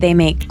Gray. They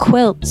make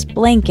quilts,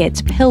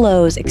 blankets,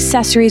 pillows,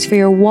 accessories for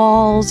your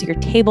walls, your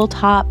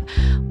tabletop.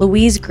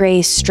 Louise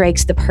Gray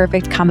strikes the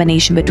perfect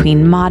combination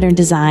between modern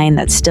design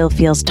that still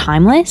feels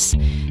timeless.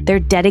 They're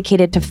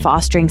dedicated to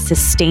fostering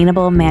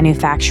sustainable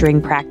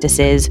manufacturing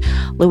practices.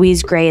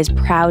 Louise Gray is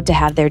proud to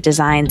have their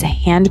designs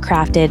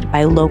handcrafted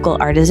by local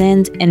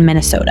artisans in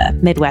Minnesota,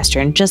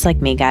 Midwestern, just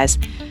like me, guys.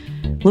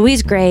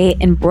 Louise Gray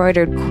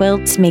embroidered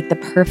quilts make the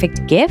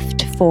perfect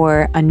gift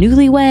for a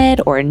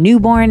newlywed or a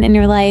newborn in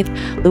your life.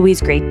 Louise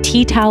Gray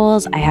tea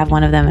towels. I have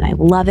one of them and I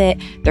love it.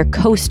 They're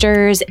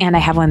coasters, and I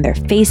have one of their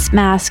face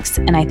masks.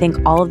 And I think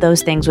all of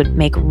those things would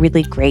make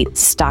really great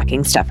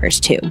stocking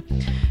stuffers too.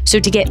 So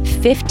to get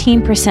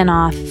 15%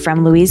 off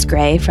from Louise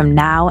Gray from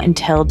now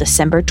until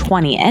December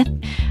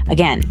 20th,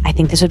 again, I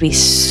think this would be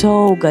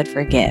so good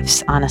for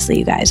gifts. Honestly,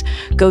 you guys,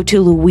 go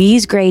to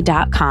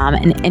louisegray.com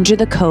and enter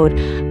the code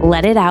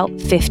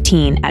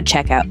LETITOUT15 at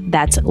checkout.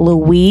 That's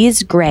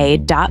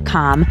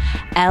louisegray.com,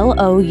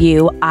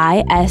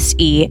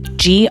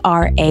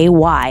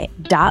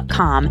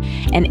 LOUISEGRAY.com,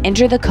 and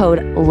enter the code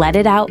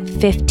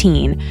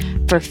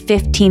LETITOUT15 for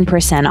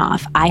 15%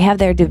 off. I have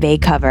their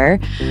duvet cover,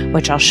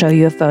 which I'll show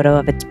you a photo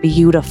of. It's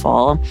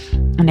beautiful.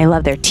 And I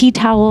love their tea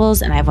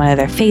towels, and I have one of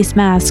their face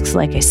masks.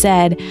 Like I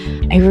said,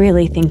 I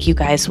really think you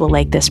guys will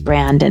like this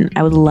brand, and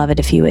I would love it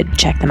if you would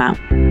check them out.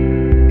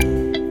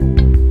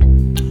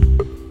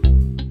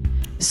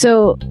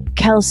 So,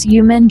 Kelsey,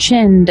 you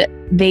mentioned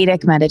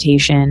Vedic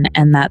meditation,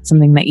 and that's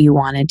something that you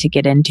wanted to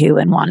get into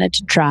and wanted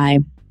to try.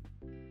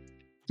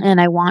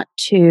 And I want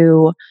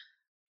to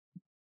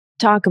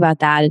talk about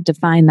that and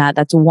define that.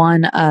 That's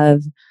one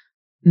of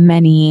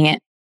many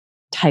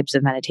types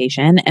of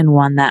meditation, and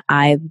one that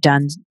I've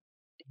done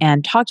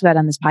and talked about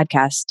on this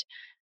podcast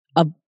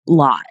a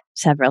lot,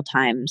 several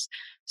times.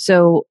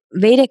 So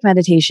Vedic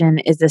meditation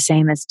is the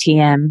same as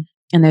TM,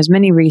 and there's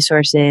many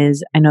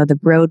resources. I know the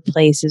Broad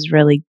Place is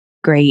really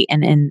great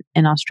in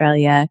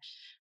Australia.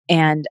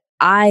 And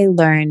I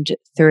learned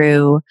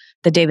through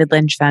the David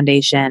Lynch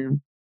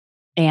Foundation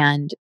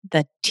and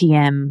the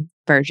TM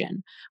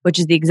version, which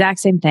is the exact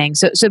same thing.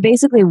 So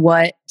basically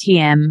what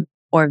TM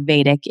or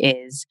Vedic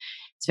is,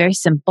 it's very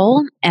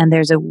simple. And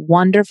there's a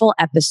wonderful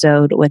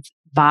episode with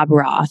Bob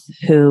Roth,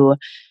 who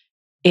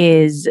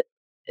is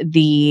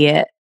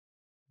the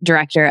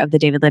director of the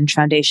David Lynch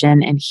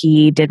Foundation. And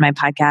he did my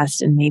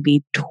podcast in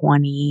maybe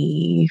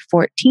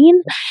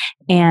 2014.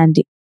 And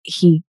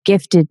he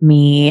gifted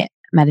me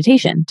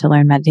meditation to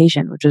learn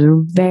meditation, which was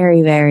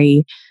very,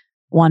 very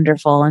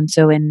wonderful. And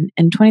so in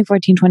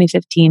 2014,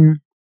 2015,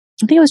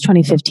 I think it was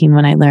 2015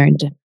 when I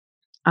learned,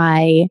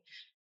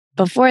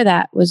 before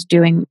that was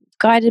doing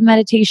guided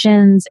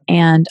meditations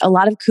and a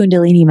lot of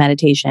Kundalini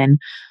meditation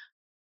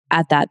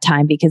at that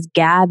time, because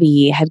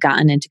Gabby had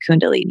gotten into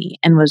Kundalini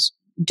and was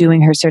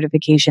doing her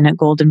certification at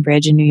Golden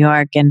Bridge in New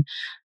York. And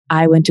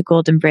I went to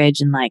Golden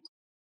Bridge and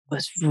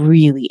was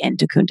really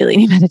into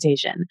Kundalini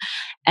meditation.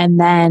 And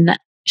then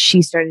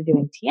she started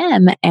doing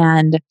TM,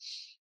 and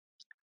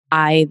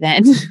I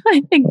then,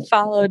 I think,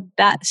 followed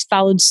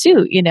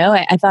suit.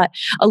 I thought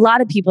a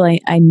lot of people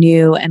I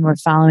knew and were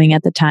following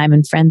at the time,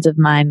 and friends of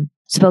mine,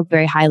 spoke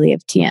very highly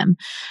of TM.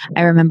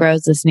 I remember I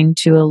was listening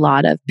to a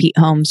lot of Pete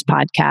Holmes'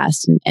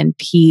 podcast, and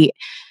Pete,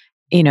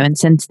 and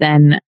since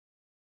then,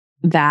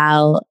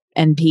 Val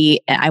and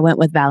Pete, I went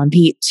with Val and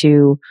Pete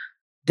to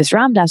this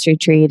Ram Dass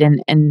retreat,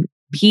 and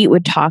Pete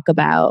would talk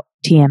about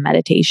TM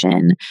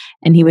meditation,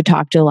 and he would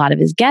talk to a lot of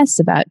his guests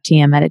about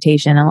TM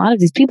meditation. And a lot of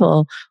these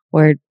people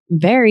were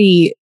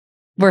thriving,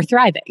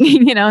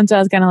 and so I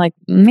was kind of like,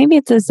 maybe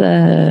it's this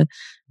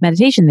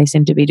meditation they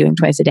seem to be doing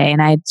twice a day.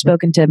 And I had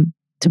spoken to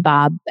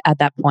Bob at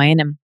that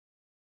point. And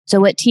so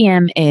what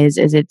TM is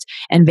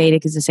and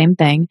Vedic is the same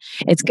thing.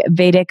 It's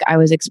Vedic. I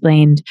was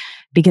explained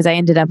because I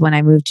ended up, when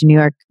I moved to New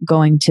York,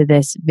 going to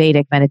this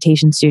Vedic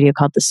meditation studio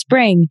called The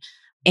Spring.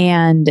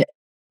 And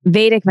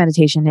Vedic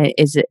meditation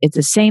it's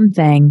the same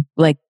thing,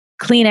 like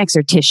Kleenex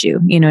or tissue.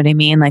 You know what I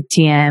mean? Like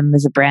TM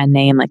is a brand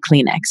name like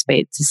Kleenex, but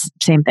it's the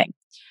same thing.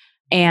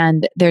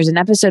 And there's an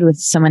episode with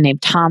someone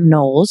named Tom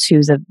Knowles,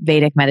 who's a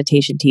Vedic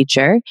meditation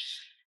teacher.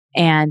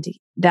 And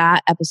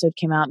that episode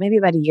came out maybe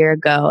about a year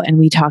ago, and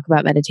we talk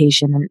about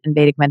meditation and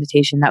Vedic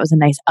meditation. That was a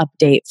nice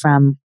update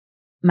from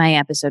my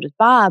episode with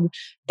Bob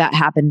that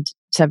happened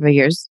several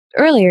years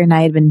earlier. And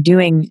I had been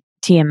doing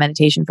TM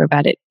meditation for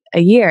about a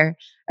year,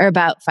 or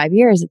about 5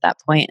 years at that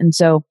point. And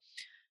so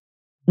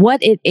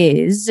what it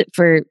is,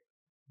 for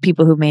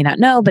people who may not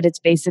know, but it's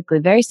basically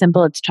very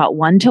simple. It's taught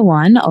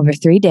 1-to-1 over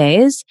 3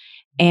 days.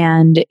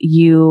 And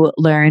you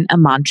learn a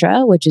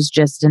mantra, which is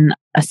just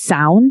a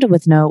sound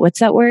with no, what's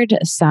that word?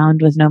 A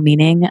sound with no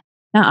meaning.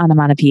 Not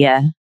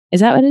onomatopoeia. Is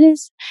that what it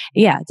is?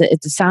 Yeah,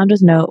 it's a sound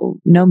with no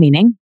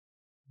meaning.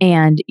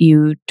 And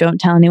you don't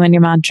tell anyone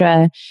your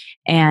mantra,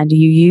 and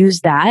you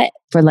use that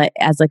for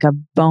as a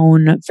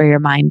bone for your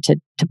mind to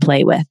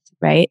play with,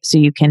 right? So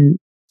you can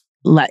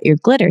let your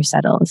glitter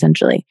settle,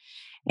 essentially.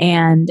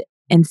 And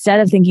instead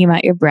of thinking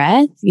about your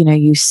breath,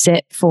 you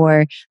sit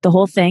for, the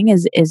whole thing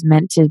is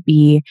meant to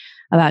be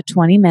about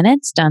 20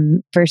 minutes,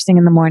 done first thing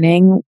in the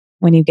morning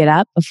when you get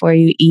up before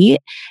you eat,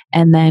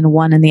 and then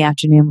 1 in the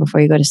afternoon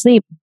before you go to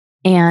sleep.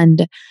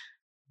 And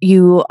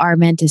you are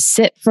meant to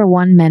sit for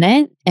 1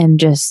 minute and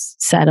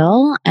just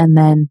settle, and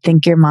then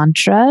think your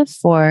mantra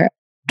for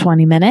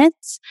 20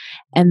 minutes,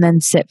 and then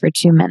sit for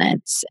 2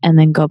 minutes, and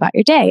then go about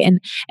your day.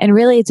 And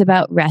really it's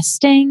about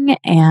resting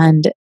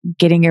and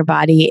getting your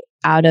body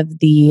out of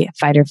the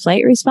fight or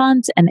flight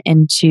response and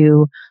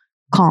into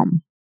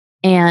calm.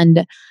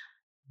 And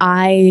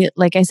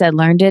like I said,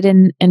 learned it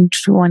in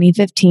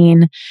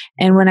 2015.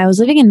 And when I was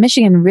living in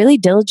Michigan, really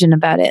diligent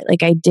about it.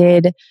 Like I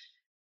did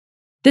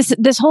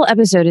this whole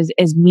episode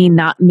is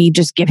not me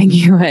just giving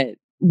you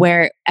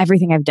where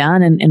everything I've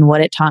done and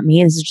what it taught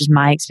me. This is just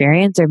my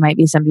experience. There might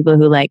be some people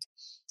who like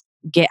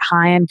get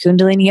high on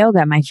Kundalini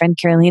yoga. My friend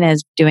Carolina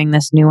is doing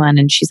this new one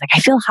and she's like, I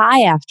feel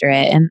high after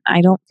it. And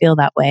I don't feel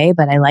that way,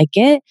 but I like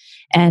it.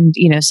 And,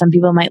 some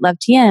people might love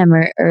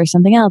TM or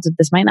something else.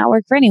 This might not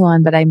work for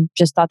anyone, but I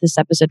just thought this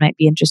episode might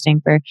be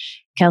interesting for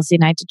Kelsey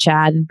and I to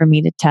chat and for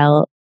me to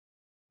tell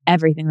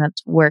everything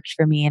that's worked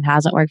for me and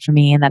hasn't worked for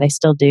me and that I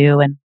still do.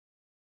 And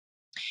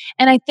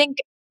I think,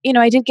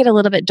 I did get a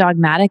little bit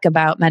dogmatic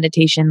about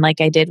meditation like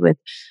I did with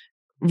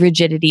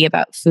rigidity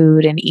about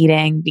food and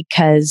eating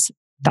because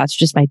that's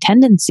just my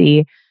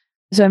tendency.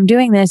 So I'm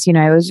doing this,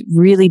 I was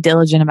really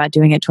diligent about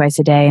doing it twice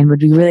a day and would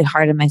be really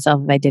hard on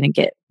myself if I didn't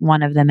get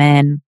one of them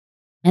in.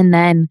 And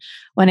then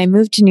when I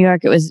moved to New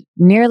York, it was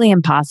nearly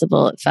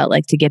impossible, it felt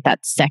like, to get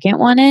that second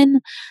one in,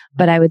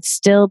 but I would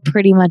still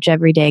pretty much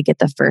every day get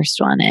the first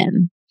one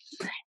in.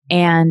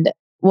 And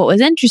what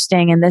was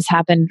interesting, and this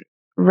happened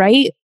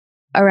right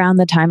around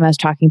the time I was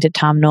talking to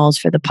Tom Knowles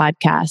for the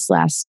podcast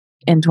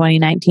in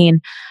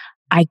 2019,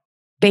 I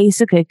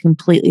basically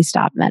completely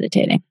stopped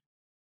meditating.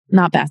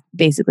 Not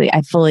basically,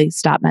 I fully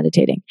stopped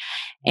meditating.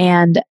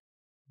 And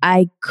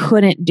I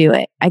couldn't do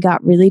it. I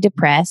got really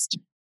depressed.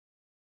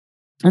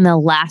 And the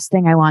last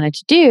thing I wanted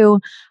to do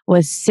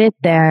was sit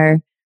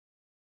there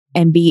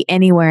and be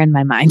anywhere in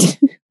my mind.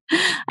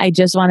 I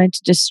just wanted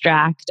to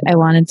distract. I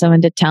wanted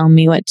someone to tell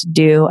me what to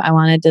do. I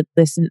wanted to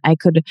listen.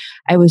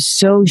 I was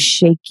so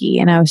shaky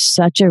and I was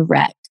such a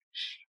wreck.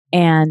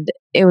 And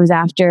it was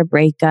after a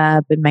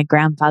breakup and my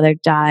grandfather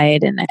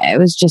died and I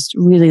was just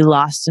really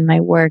lost in my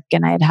work.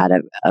 And I had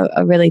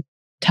a really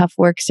tough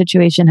work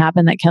situation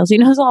happen that Kelsey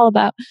knows all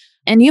about.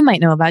 And you might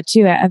know about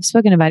too. I've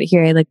spoken about it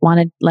here. I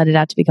wanted to let it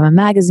out to become a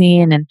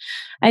magazine and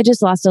I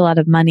just lost a lot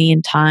of money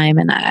and time.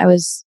 And I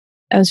was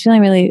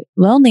feeling really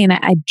lonely and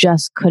I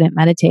just couldn't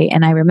meditate.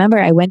 And I remember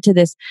I went to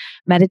this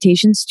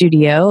meditation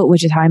studio,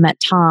 which is how I met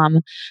Tom.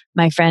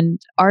 My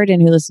friend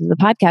Arden, who listens to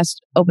the podcast,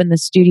 opened the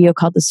studio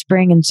called The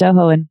Spring in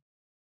Soho. And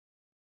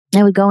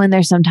I would go in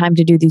there sometime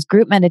to do these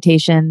group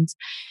meditations.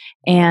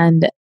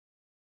 And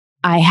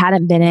I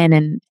hadn't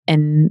been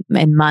in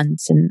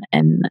months.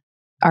 And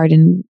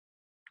Arden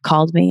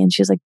called me and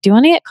she was like, do you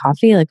want to get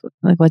coffee? Like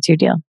what's your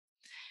deal?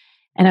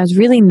 And I was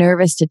really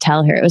nervous to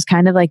tell her. It was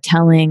kind of like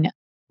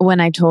when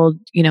I told,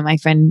 my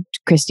friend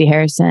Christy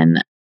Harrison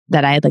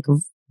that I had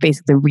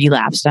basically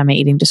relapsed on my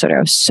eating disorder.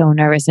 I was so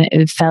nervous and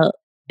it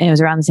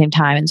was around the same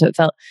time. And so it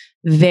felt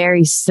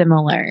very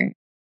similar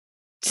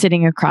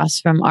sitting across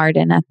from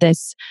Arden at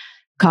this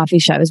coffee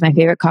shop. It was my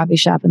favorite coffee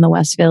shop in the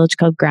West Village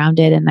called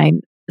Grounded. And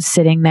I'm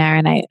sitting there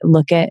and I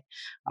look at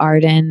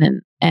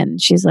Arden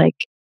and she's like,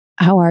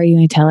 how are you?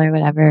 And I tell her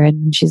whatever.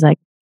 And she's like,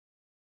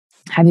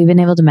 have you been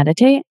able to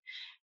meditate?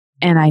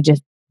 And I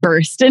just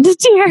burst into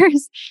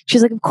tears.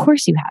 She's like, of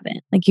course you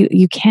haven't.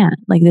 You can't.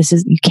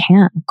 You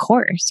can't, of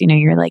course.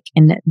 You're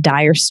in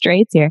dire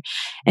straits here.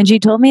 And she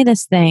told me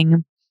this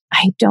thing.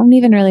 I don't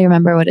even really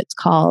remember what it's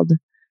called.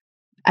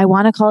 I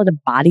want to call it a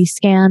body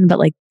scan, but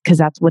because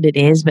that's what it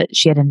is, but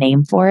she had a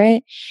name for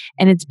it.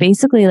 And it's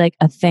basically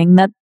a thing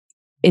that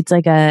it's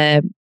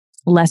a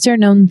lesser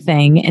known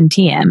thing in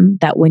TM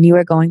that when you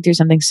are going through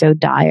something so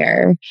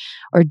dire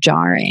or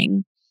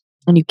jarring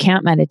and you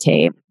can't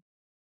meditate,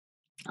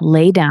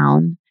 lay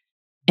down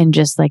and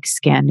just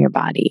scan your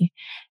body.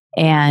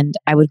 And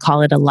I would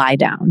call it a lie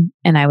down.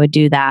 And I would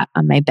do that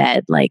on my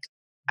bed.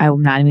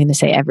 I'm not even going to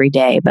say every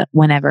day, but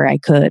whenever I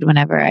could,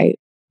 whenever I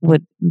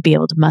would be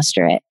able to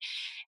muster it.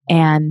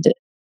 And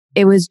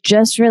it was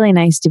just really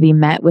nice to be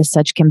met with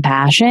such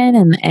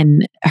compassion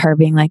and her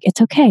being like,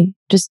 it's okay.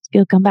 Just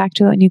you'll come back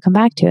to it when you come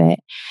back to it.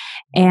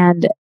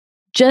 And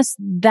just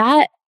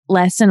that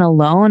lesson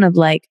alone of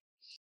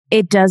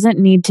it doesn't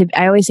need to,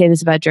 I always say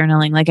this about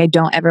journaling. I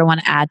don't ever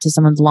want to add to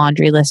someone's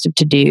laundry list of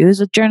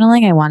to-dos with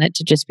journaling. I want it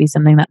to just be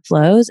something that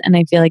flows. And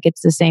I feel like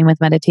it's the same with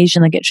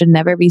meditation. It should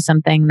never be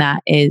something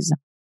that it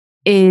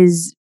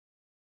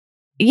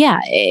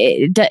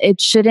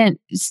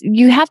shouldn't,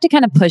 you have to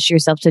kind of push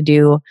yourself to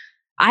do,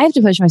 I have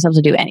to push myself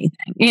to do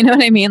anything. You know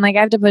what I mean? I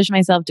have to push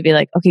myself to be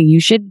okay, you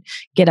should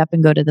get up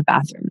and go to the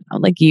bathroom now.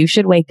 You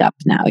should wake up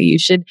now. You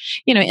should,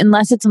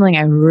 unless it's something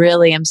I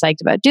really am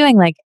psyched about doing.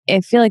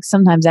 I feel like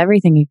sometimes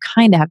everything you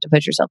kind of have to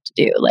push yourself to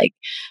do.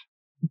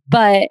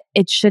 But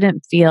it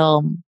shouldn't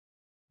feel,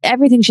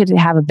 everything should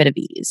have a bit of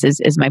ease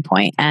is my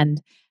point.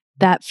 And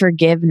that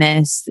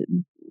forgiveness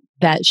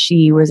that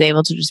she was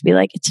able to just be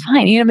it's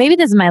fine. Maybe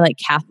this is my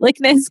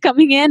Catholicness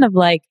coming in of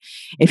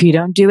if you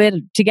don't do it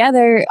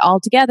all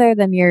together,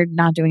 then you're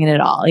not doing it at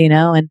all,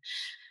 And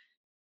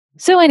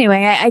so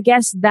anyway, I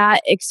guess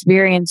that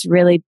experience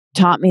really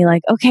taught me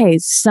okay,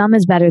 some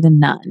is better than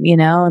none,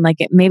 and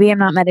maybe I'm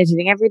not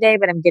meditating every day,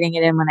 but I'm getting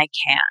it in when I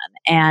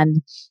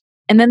can.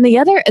 And then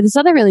this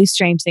other really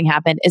strange thing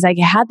happened is I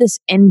had this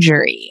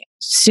injury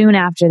soon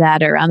after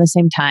that or around the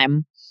same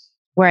time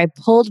where I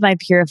pulled my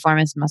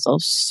piriformis muscle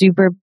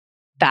super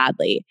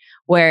badly,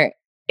 where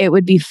it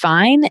would be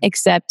fine,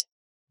 except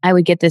I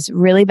would get this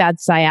really bad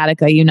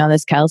sciatica, you know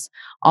this, Kels,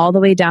 all the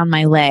way down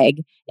my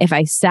leg if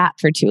I sat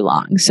for too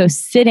long. So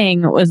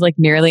sitting was like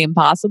nearly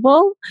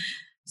impossible.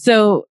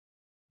 So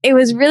it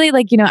was really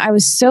like, I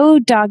was so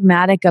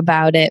dogmatic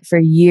about it for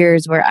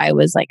years, where I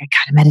was like, I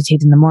gotta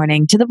meditate in the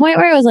morning, to the point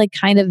where I was like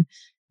kind of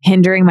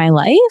hindering my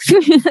life.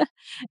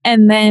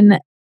 And then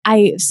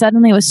I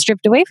suddenly was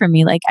stripped away from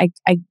me. Like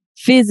I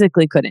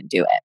physically couldn't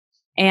do it.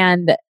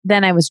 And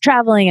then I was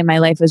traveling and my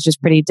life was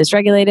just pretty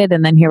dysregulated.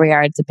 And then here we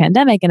are, it's a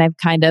pandemic, and I've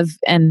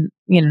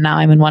now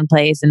I'm in one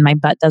place and my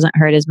butt doesn't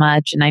hurt as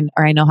much, and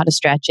I know how to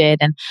stretch it.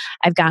 And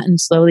I've gotten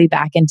slowly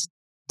back into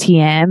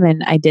TM,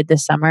 and I did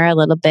this summer a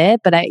little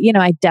bit, but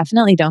I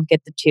definitely don't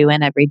get the 2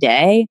 in every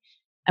day.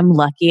 I'm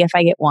lucky if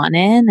I get 1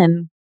 in,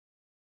 and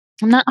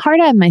I'm not hard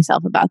on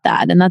myself about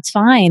that. And that's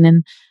fine.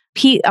 And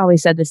Pete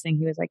always said this thing.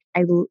 He was like,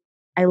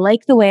 I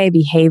like the way I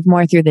behave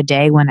more through the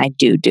day when I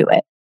do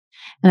it.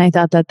 And I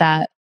thought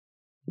that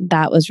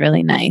was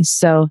really nice.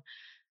 So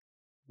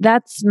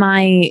that's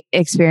my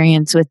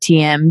experience with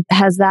TM.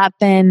 Has that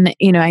been,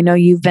 I know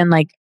you've been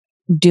like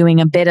doing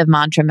a bit of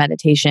mantra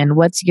meditation.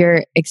 What's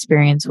your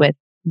experience with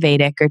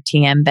Vedic or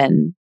TM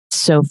been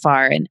so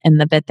far in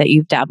the bit that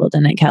you've dabbled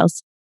in it,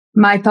 Kels?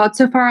 My thoughts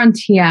so far on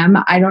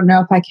TM, I don't know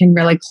if I can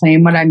really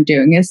claim what I'm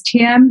doing is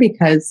TM,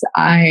 because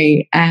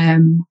I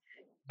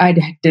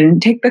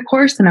didn't take the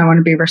course, and I want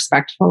to be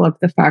respectful of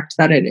the fact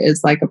that it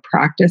is like a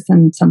practice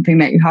and something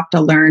that you have to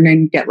learn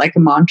and get like a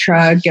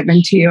mantra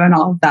given to you and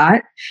all of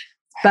that.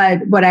 But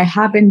what I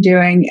have been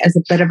doing is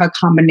a bit of a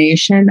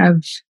combination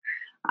of,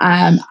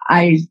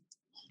 I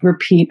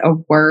repeat a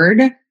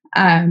word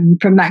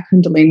from that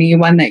Kundalini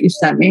one that you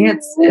sent me.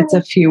 It's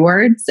a few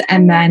words,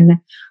 and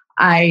then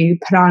I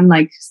put on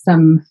like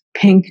some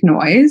pink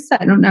noise.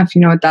 I don't know if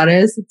you know what that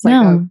is. It's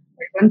like a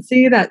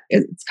frequency that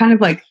it's kind of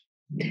like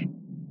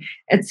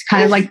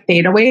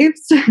theta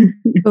waves.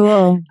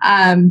 Cool.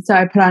 So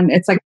I put on,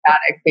 it's like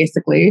static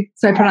basically.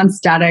 So I put on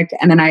static,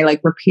 and then I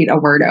like repeat a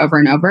word over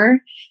and over.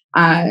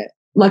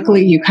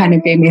 Luckily you kind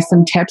of gave me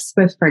some tips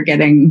with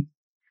forgetting,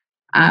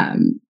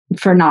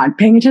 for not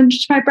paying attention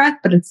to my breath,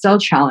 but it's still a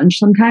challenge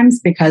sometimes,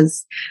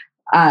 because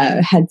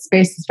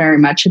Headspace is very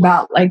much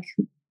about like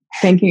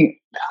thinking.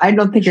 I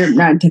don't think you're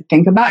meant to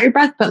think about your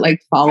breath, but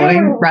like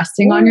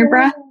resting on your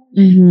breath.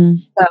 Mm-hmm.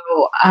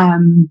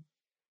 So,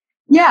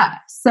 yeah,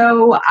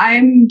 so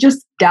I'm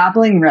just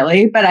dabbling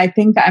really, but I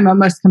think I'm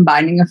almost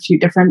combining a few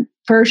different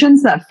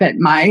versions that fit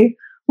my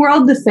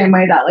world, the same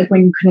way that like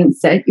when you couldn't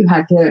sit, you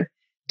had to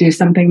do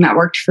something that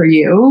worked for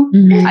you.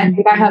 Mm-hmm. I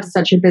think I have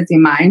such a busy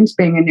mind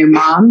being a new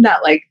mom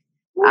that like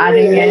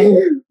adding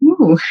in,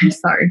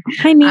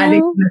 Hi,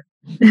 Neil.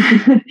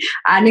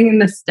 adding in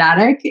the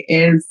static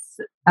is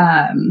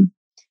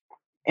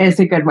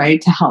a good way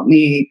to help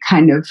me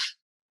kind of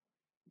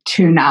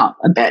tune out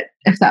a bit,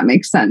 if that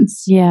makes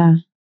sense. Yeah.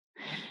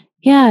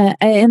 Yeah.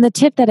 And the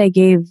tip that I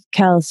gave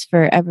Kels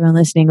for everyone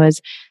listening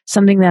was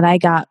something that I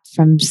got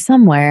from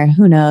somewhere,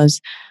 who knows,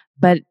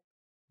 but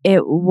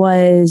it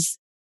was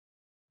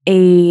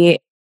a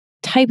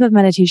type of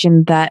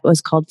meditation that was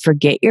called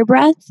forget your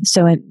breath.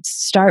 So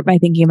start by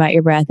thinking about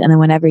your breath. And then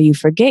whenever you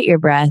forget your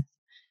breath,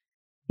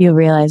 you'll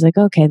realize like,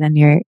 okay, then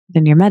you're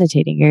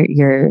meditating.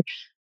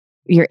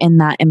 You're in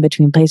that in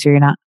between place where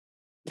you're not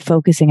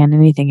focusing on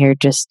anything. You're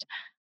just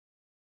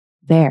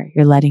there.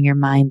 You're letting your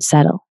mind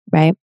settle.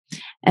 Right.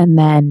 And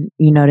then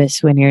you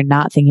notice when you're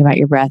not thinking about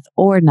your breath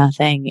or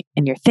nothing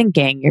and you're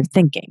thinking,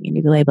 and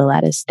you label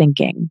that as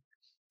thinking.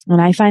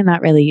 And I find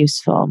that really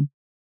useful.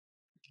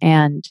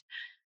 And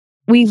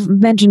we've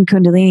mentioned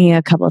Kundalini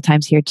a couple of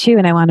times here too.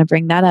 And I want to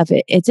bring that up.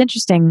 It's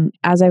interesting.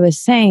 As I was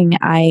saying,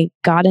 I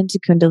got into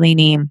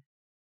Kundalini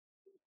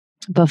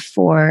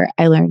before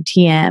I learned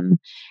TM,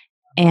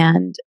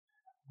 and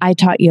I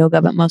taught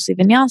yoga, but mostly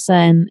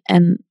vinyasa.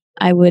 And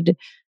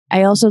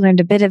I also learned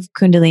a bit of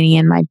Kundalini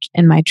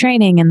in my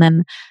training, and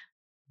then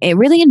I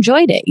really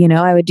enjoyed it.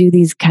 I would do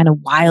these kind of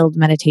wild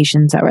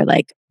meditations that were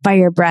like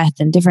fire breath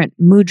and different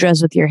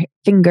mudras with your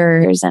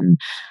fingers and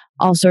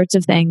all sorts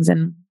of things.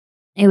 And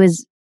it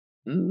was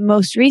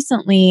most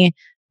recently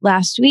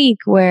last week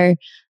where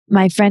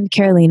my friend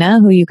Carolina,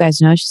 who you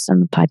guys know, she's on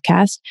the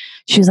podcast,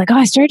 she was like, oh,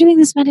 I started doing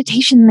this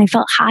meditation and I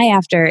felt high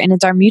after. And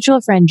it's our mutual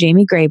friend,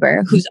 Jamie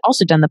Graber, who's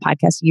also done the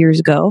podcast years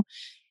ago.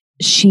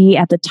 She,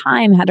 at the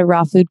time, had a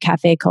raw food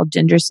cafe called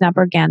Ginger Snap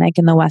Organic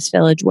in the West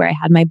Village, where I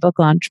had my book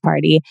launch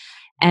party.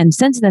 And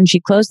since then, she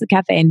closed the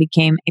cafe and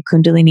became a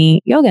Kundalini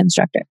yoga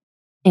instructor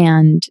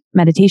and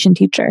meditation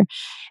teacher.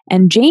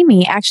 And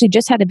Jamie actually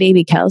just had a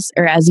baby, Kels,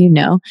 or as you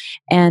know,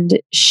 and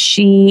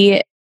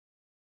she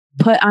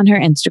put on her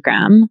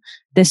Instagram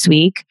this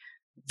week,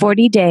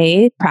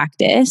 40-day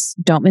practice.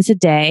 Don't miss a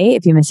day.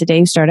 If you miss a day,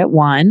 you start at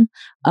 1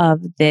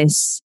 of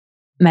this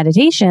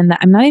meditation that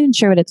I'm not even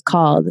sure what it's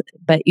called,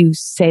 but you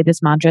say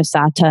this mantra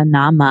Sata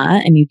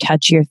Nama and you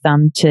touch your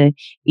thumb to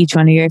each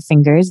one of your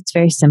fingers. It's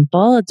very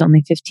simple. It's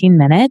only 15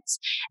 minutes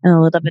and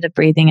a little bit of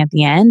breathing at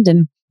the end,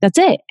 and that's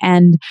it.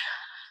 And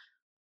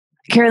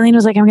Caroline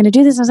was like, I'm going to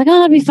do this. I was like,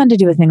 oh, it'd be fun to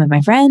do a thing with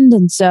my friend.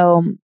 And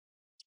so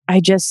I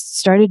just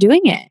started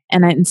doing it,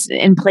 and it's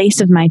in place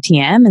of my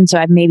TM. And so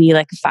I'm maybe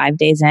like 5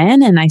 days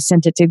in, and I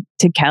sent it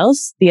to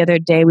Kels the other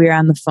day. We were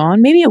on the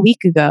phone, maybe a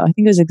week ago. I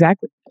think it was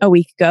exactly a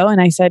week ago. And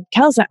I said,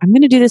 Kels, I'm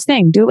going to do this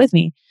thing. Do it with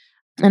me.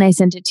 And I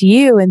sent it to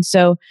you. And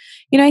so,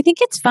 I think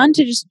it's fun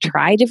to just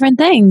try different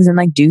things and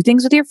like do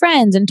things with your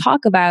friends and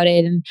talk about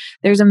it. And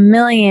there's a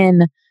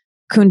million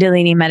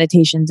Kundalini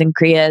meditations and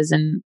Kriyas,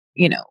 and,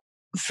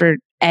 for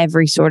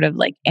every sort of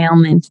like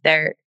ailment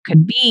there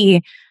could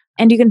be.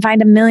 And you can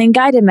find a million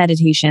guided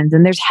meditations,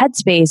 and there's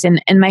Headspace.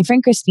 And my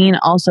friend Christine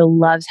also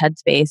loves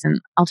Headspace. And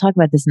I'll talk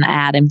about this in the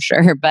ad, I'm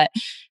sure,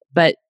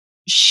 but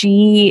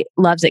she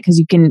loves it because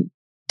you can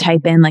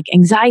type in like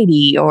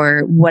anxiety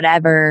or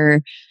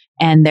whatever,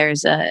 and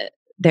there's a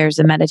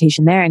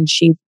meditation there, and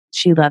she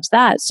loves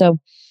that. So,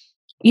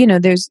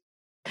 there's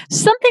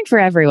something for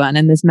everyone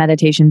in this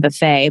meditation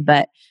buffet.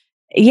 But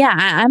yeah,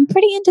 I'm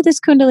pretty into this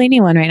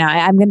Kundalini one right now.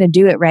 I'm going to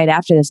do it right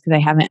after this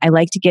because I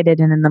like to get it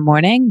in the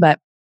morning, but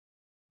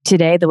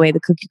today, the way the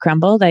cookie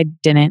crumbled, I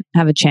didn't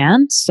have a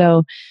chance.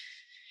 So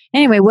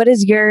anyway, what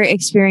is your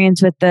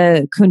experience with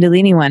the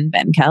Kundalini one,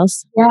 Ben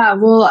Kels? Yeah,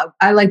 well,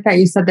 I like that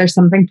you said there's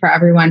something for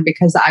everyone,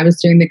 because I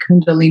was doing the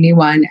Kundalini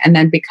one. And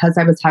then because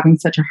I was having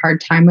such a hard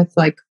time with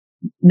like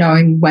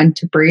knowing when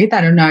to breathe,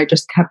 I don't know, I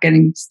just kept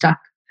getting stuck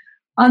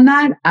on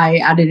that. I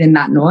added in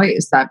that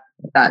noise that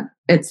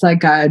it's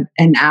like an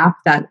app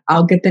that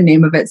I'll get the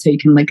name of it so you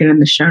can link it in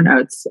the show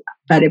notes.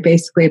 But it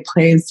basically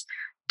plays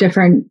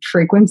different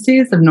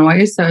frequencies of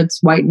noise. So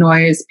it's white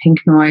noise, pink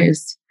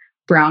noise,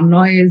 brown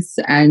noise,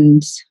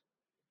 and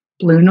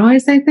blue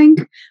noise, I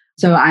think.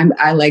 So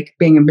I like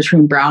being in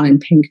between brown and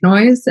pink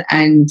noise.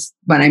 And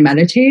when I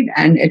meditate,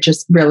 and it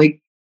just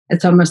really,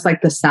 it's almost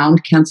like the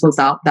sound cancels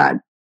out that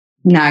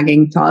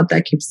nagging thought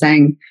that keeps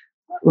saying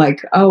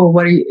like, oh,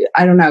 what are you,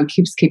 I don't know,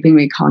 keeps keeping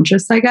me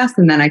conscious, I guess.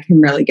 And then I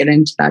can really get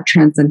into that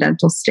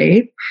transcendental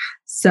state.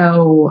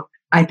 So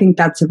I think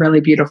that's a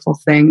really beautiful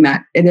thing,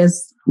 that it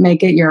is,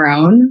 make it your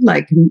own,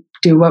 like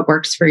do what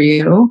works for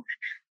you.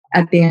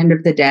 At the end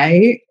of the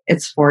day,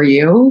 it's for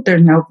you.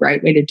 There's no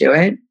right way to do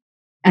it.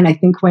 And I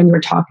think when you were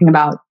talking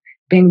about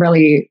being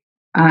really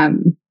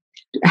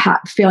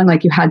feeling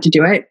like you had to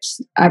do it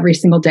every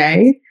single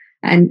day,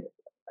 and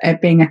it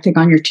being a thing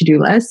on your to-do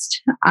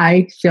list,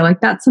 I feel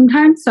like that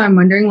sometimes. So I'm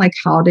wondering, like,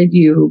 how did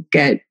you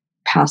get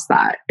past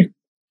that?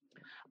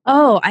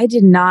 Oh, I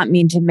did not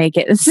mean to make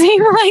it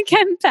seem like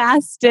I'm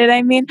past it.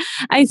 I mean,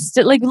 I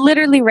still like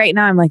literally right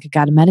now, I'm like, I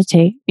got to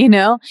meditate, And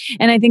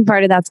I think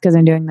part of that's because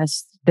I'm doing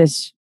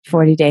this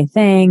 40-day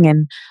thing,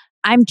 and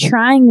I'm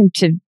trying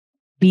to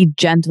be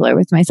gentler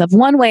with myself.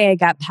 One way I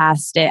got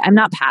past it, I'm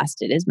not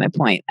past it is my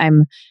point.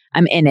 I'm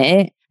in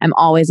it. I'm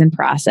always in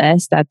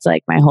process. That's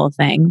like my whole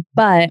thing.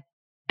 But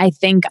I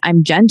think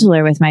I'm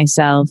gentler with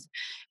myself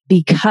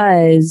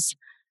because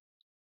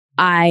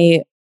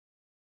I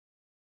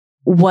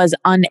was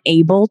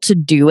unable to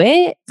do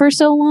it for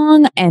so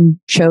long and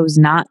chose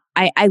not.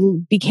 I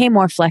became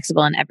more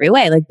flexible in every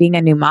way. Like being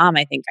a new mom,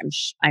 I think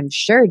I'm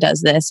sure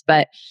does this,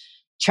 but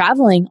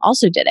traveling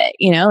also did it.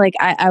 Like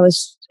I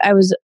was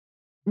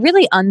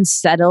really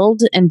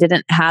unsettled and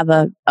didn't have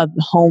a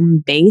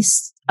home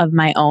base of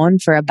my own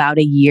for about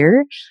a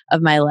year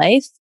of my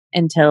life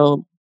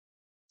until,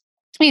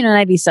 and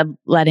I'd be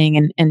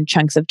subletting in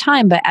chunks of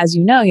time. But as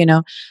you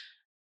know,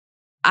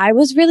 I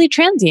was really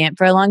transient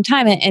for a long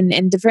time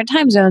in different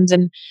time zones,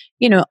 and,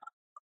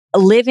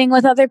 living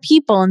with other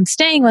people and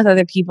staying with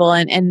other people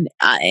and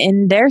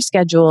in their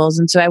schedules.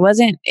 And so I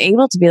wasn't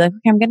able to be like,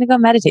 okay, I'm going to go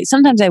meditate.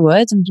 Sometimes I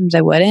would, sometimes I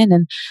wouldn't.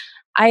 And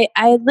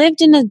I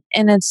lived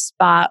in a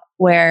spot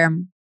where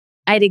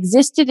I'd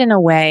existed in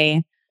a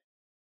way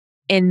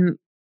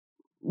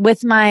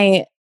with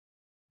my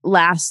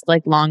last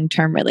like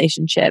long-term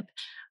relationship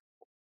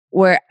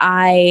where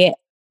I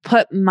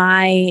put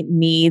my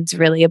needs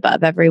really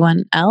above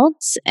everyone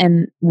else,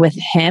 and with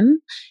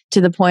him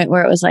to the point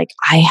where it was like,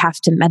 I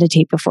have to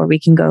meditate before we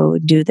can go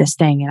do this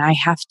thing, and I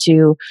have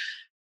to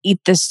eat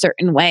this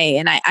certain way.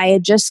 And I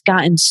had just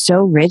gotten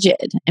so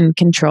rigid and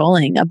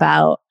controlling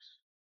about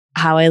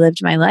how I lived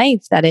my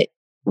life that it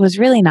was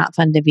really not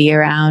fun to be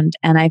around.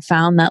 And I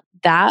found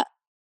that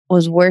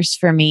was worse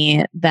for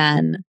me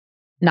than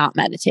not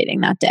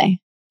meditating that day.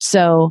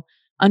 So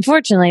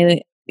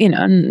unfortunately,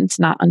 and it's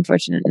not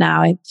unfortunate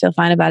now, I feel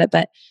fine about it,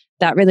 but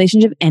that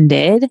relationship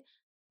ended,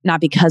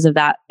 not because of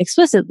that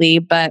explicitly,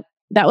 but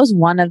that was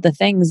one of the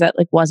things that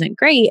like wasn't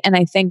great. And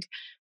I think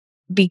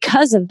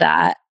because of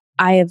that,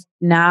 I have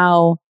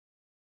now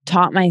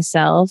taught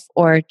myself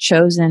or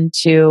chosen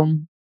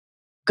to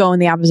go in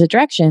the opposite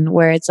direction,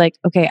 where it's like,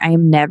 okay, I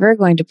am never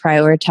going to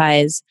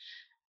prioritize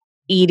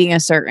eating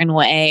a certain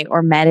way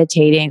or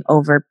meditating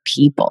over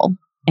people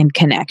and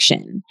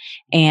connection.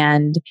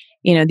 And,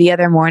 the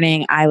other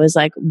morning I was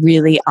like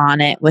really on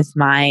it with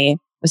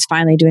was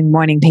finally doing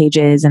morning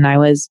pages, and I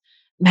was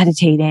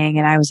meditating,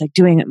 and I was like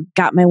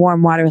got my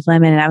warm water with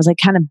lemon, and I was like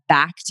kind of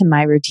back to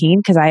my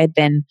routine because I had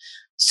been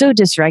so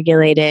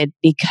dysregulated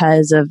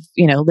because of,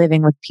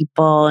 living with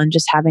people and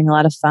just having a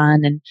lot of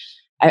fun. And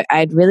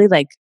I'd really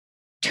like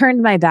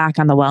turned my back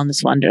on the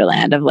wellness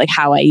wonderland of like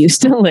how I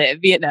used to live,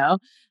 you know?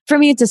 For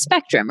me, it's a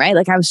spectrum, right?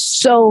 Like I was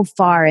so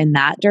far in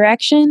that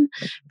direction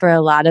for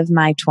a lot of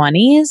my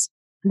 20s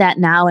that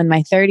now in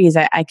my 30s,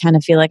 I kind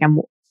of feel like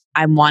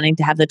I'm wanting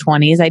to have the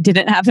 20s I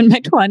didn't have in my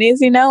 20s,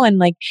 you know, and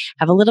like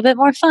have a little bit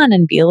more fun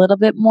and be a little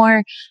bit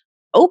more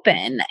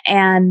open.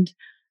 And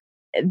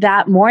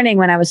that morning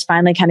when I was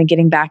finally kind of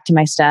getting back to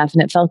my stuff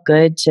and it felt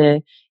good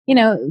to, you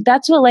know,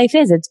 that's what life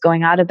is. It's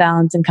going out of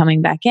balance and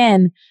coming back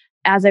in.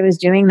 As I was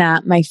doing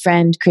that, my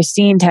friend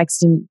Christine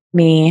texted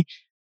me,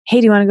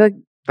 "Hey, do you want to go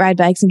ride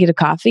bikes and get a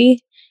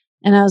coffee?"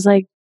 And I was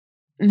like,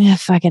 "Yeah,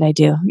 fuck it, I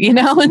do," you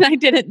know, and I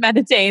didn't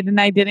meditate and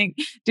I didn't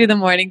do the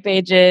morning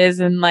pages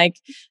and like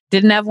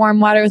didn't have warm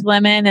water with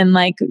lemon and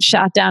like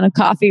shot down a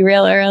coffee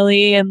real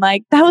early. And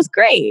like, that was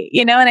great,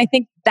 you know, and I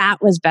think that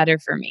was better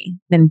for me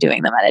than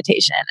doing the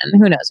meditation.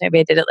 And who knows, maybe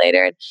I did it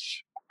later.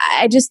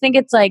 I just think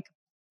it's like,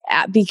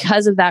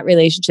 because of that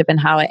relationship and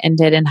how it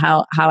ended and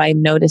how I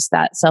noticed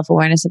that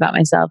self-awareness about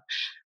myself,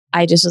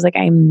 I just was like,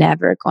 I'm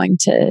never going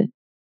to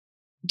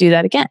do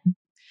that again.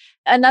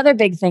 Another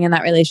big thing in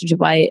that relationship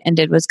why it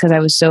ended was because I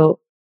was so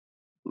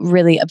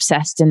really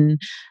obsessed and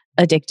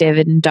addictive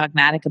and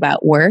dogmatic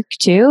about work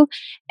too.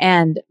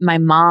 And my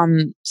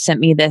mom sent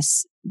me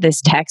this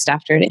text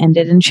after it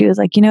ended, and she was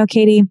like, "You know,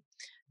 Katie,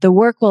 the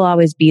work will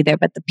always be there,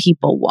 but the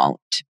people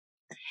won't."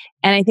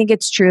 And I think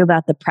it's true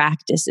about the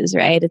practices,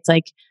 right? It's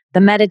like the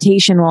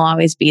meditation will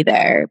always be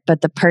there,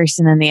 but the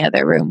person in the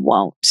other room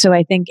won't. So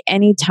I think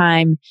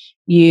anytime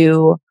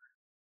you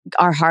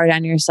are hard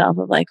on yourself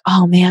of like,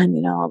 "Oh man,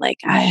 you know, like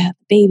I have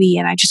a baby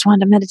and I just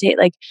wanted to meditate,"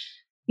 like,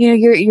 you know,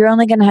 you're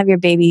only going to have your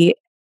baby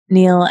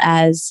kneel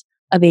as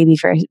a baby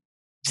for a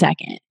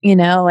second, you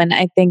know? And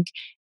I think,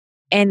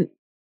 and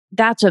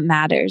that's what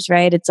matters,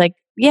 right? It's like,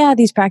 yeah,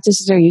 these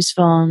practices are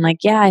useful. And like,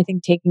 yeah, I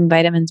think taking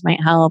vitamins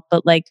might help,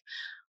 but like,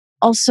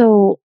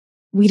 also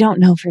we don't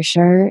know for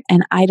sure.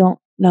 And I don't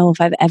know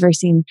if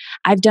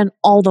I've done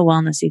all the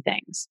wellnessy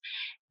things.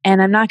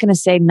 And I'm not going to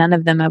say none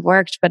of them have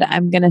worked, but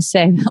I'm going to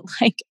say that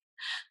like,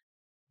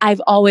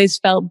 I've always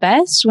felt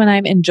best when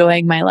I'm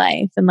enjoying my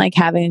life and like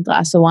having a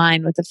glass of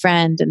wine with a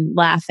friend and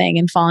laughing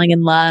and falling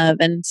in love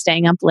and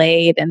staying up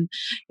late. And,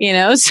 you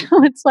know, so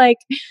it's like,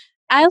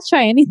 I'll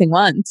try anything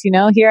once, you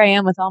know, here I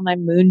am with all my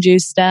moon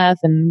juice stuff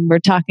and we're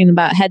talking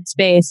about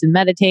headspace and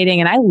meditating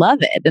and I love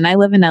it. And I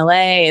live in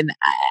LA and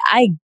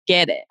I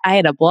get it. I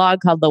had a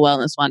blog called The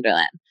Wellness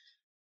Wonderland.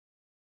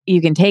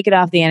 You can take it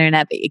off the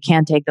internet, but you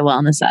can't take the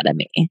wellness out of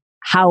me.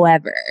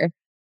 However,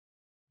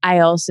 I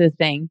also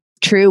think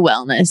true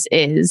wellness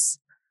is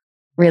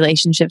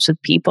relationships with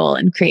people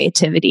and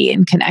creativity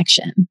and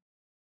connection.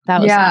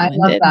 That was I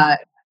love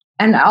that.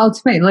 And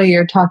ultimately,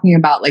 you're talking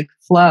about like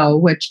flow,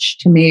 which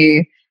to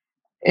me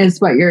is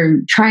what you're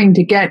trying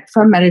to get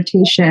from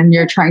meditation.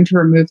 You're trying to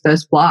remove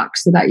those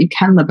blocks so that you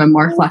can live a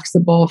more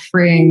flexible,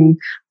 freeing,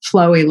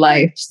 flowy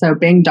life. So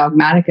being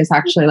dogmatic is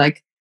actually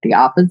like the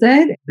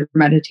opposite of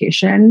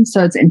meditation.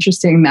 So it's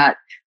interesting that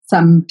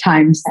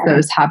sometimes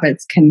those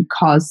habits can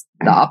cause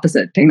the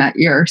opposite thing that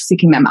you're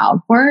seeking them out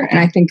for. And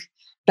I think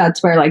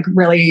that's where like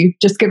really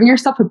just giving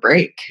yourself a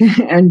break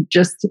and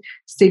just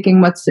seeking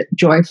what's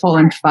joyful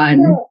and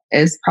fun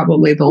is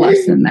probably the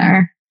lesson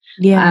there.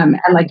 Yeah. And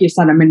like you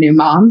said, I'm a new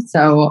mom,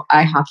 so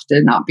I have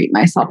to not beat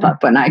myself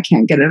up when I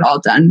can't get it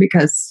all done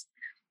because,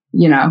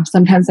 you know,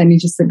 sometimes I need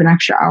to sleep an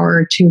extra hour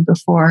or two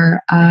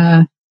before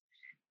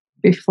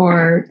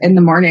in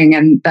the morning,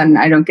 and then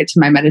I don't get to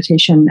my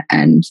meditation,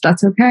 and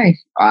that's okay.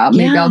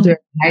 Maybe I'll do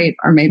it tonight,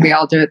 or maybe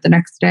I'll do it the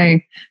next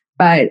day.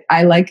 But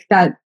I like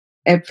that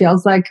it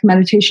feels like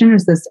meditation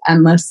is this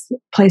endless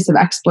place of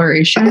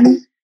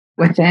exploration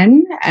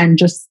within, and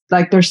just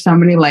like there's so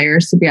many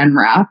layers to be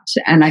unwrapped.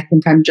 And I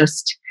think I'm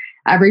just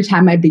every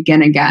time I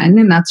begin again,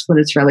 and that's what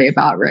it's really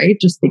about, right?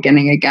 Just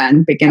beginning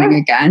again.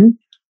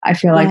 I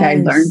feel like I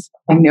learned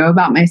something new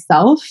about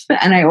myself,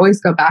 and I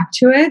always go back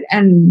to it.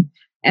 And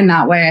in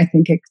that way, I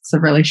think it's a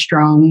really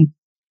strong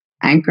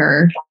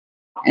anchor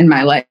in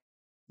my life.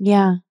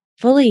 Yeah,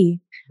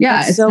 fully. Yeah,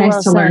 That's it's so nice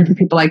well to learn said. from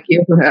people like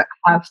you who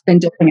have been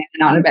dipping in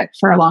and out of it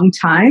for a long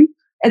time.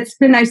 It's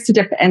been nice to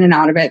dip in and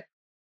out of it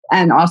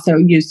and also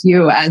use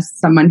you as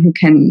someone who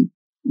can,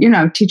 you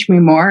know, teach me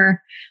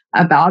more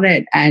about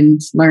it and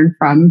learn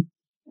from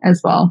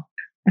as well,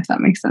 if that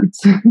makes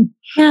sense.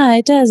 Yeah,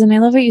 it does. And I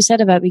love what you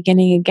said about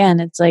beginning again.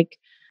 It's like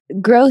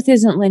growth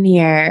isn't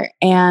linear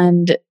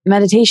and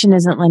meditation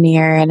isn't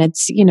linear. And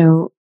it's, you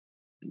know,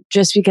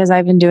 just because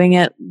I've been doing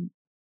it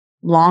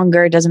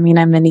longer doesn't mean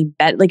I'm any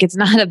better. Like, it's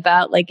not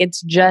about like,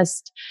 it's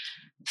just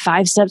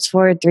 5 steps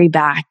forward, 3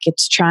 back.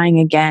 It's trying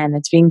again.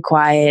 It's being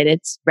quiet.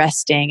 It's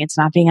resting. It's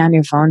not being on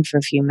your phone for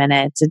a few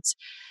minutes. It's,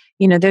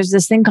 you know, there's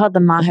this thing called the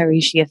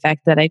Maharishi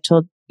effect that I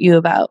told you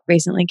about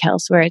recently,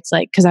 Kels, where it's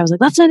like, because I was like,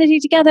 let's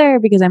meditate together,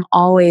 because I'm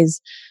always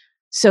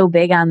so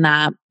big on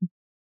that,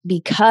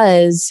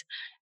 because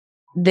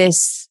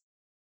this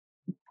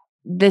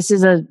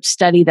is a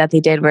study that they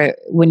did where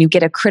when you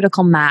get a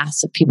critical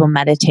mass of people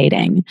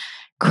meditating,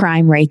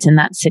 crime rates in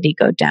that city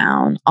go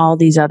down, all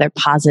these other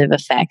positive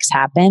effects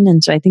happen.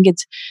 And so I think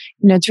it's,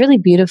 it's really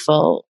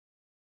beautiful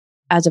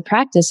as a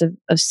practice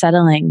of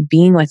settling,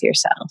 being with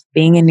yourself,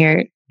 being in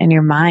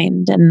your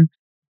mind. And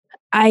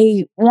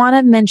I want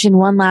to mention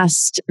one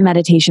last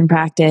meditation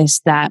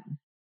practice that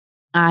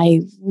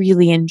I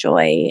really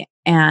enjoy.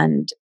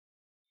 And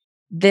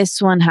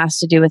this one has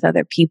to do with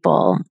other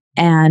people.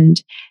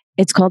 And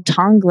it's called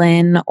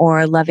Tonglen,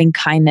 or loving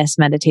kindness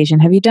meditation.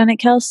 Have you done it,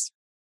 Kels?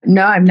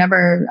 No, I've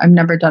never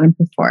done it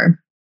before.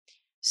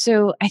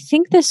 So I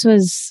think this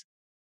was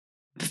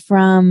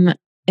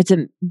it's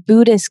a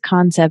Buddhist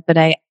concept, but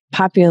I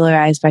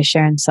popularized by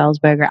Sharon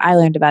Salzberg, or I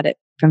learned about it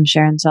from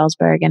Sharon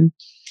Salzberg. And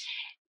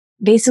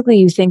basically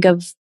you think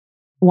of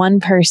one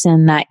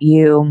person that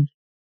you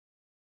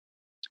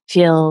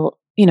feel,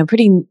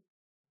 pretty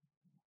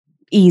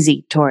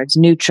easy towards,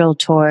 neutral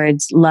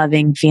towards,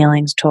 loving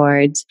feelings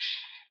towards,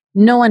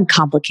 no one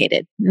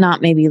complicated,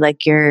 not maybe like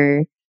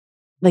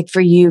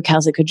for you,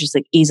 Kels, it could just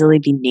like easily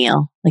be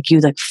Neil. Like you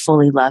like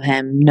fully love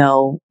him.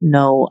 No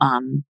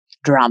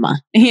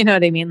drama. You know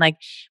what I mean? Like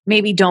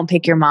maybe don't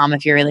pick your mom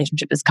if your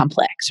relationship is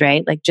complex,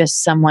 right? Like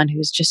just someone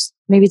who's just,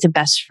 maybe it's a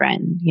best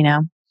friend,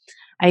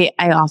 I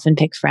often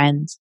pick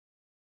friends,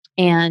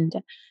 and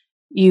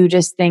you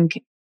just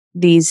think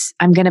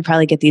I'm going to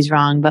probably get these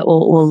wrong, but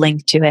we'll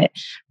link to it.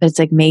 But it's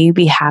like, may you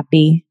be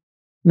happy,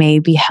 may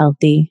you be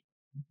healthy,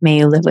 may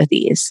you live with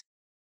ease.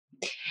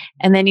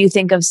 And then you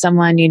think of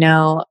someone,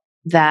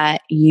 that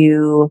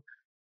you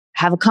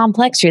have a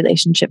complex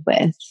relationship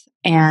with,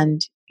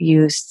 and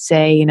you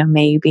say,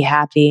 may you be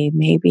happy,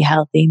 may you be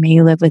healthy, may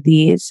you live with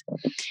ease.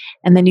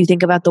 And then you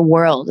think about the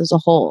world as a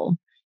whole.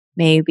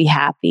 May you be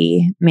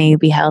happy, may you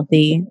be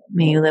healthy,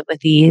 may you live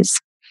with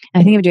ease.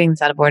 And I think I'm doing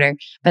this out of order,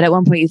 but at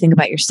one point you think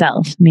about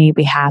yourself. May you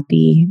be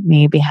happy, may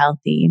you be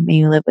healthy, may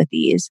you live with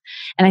ease.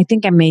 And I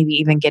think I'm maybe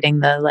even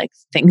getting the like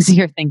things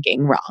you're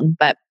thinking wrong,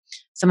 but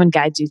someone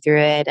guides you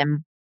through it, and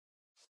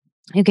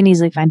you can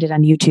easily find it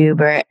on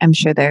YouTube, or I'm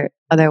sure there are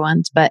other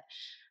ones, but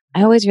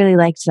I always really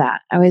liked that.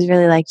 I always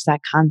really liked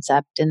that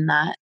concept, and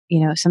that,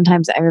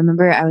 sometimes I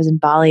remember I was in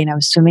Bali and I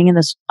was swimming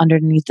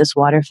underneath this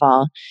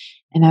waterfall,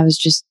 and I was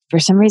just, for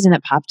some reason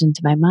it popped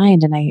into my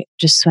mind, and I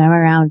just swam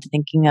around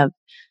thinking of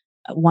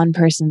one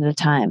person at a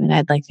time. And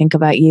I'd like think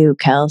about you,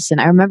 Kels. And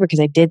I remember,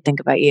 because I did think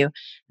about you,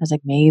 I was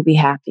like, may you be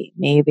happy,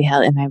 may you be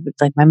healthy. And I would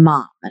like my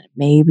mom, and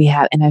may you be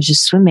happy. And I was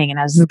just swimming, and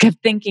I was kept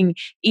thinking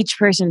each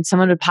person,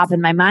 someone would pop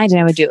in my mind, and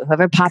I would do it.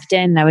 Whoever popped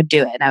in, I would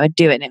do it, and I would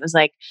do it. And it was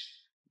like,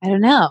 I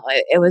don't know,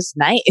 it was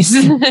nice.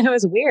 It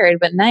was weird,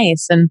 but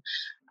nice. And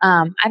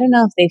I don't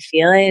know if they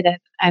feel it.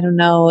 I don't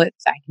know if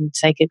I can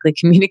psychically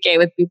communicate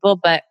with people,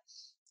 but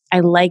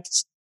I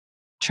liked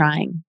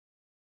trying.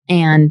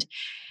 And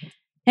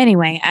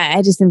anyway,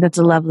 I just think that's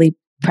a lovely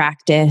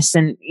practice.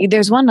 And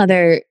there's one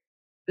other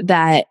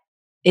that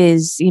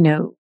is,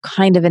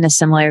 kind of in a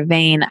similar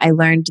vein. I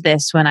learned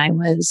this when I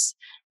was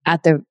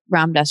at the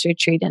Ram Dass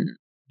retreat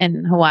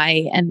in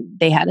Hawaii, and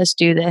they had us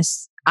do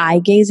this eye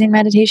gazing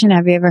meditation.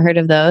 Have you ever heard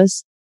of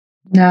those?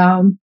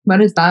 No.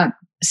 What is that?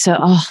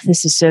 So,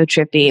 this is so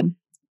trippy.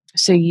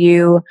 So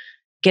you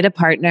get a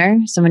partner,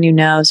 someone you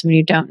know, someone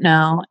you don't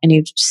know, and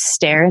you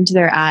stare into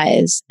their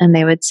eyes, and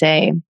they would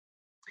say,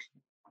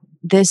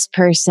 this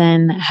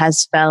person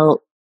has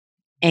felt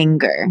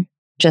anger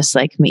just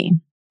like me.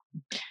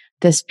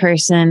 This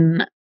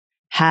person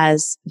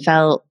has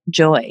felt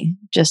joy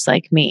just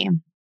like me.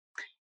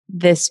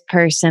 This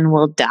person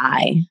will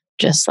die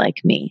just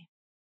like me.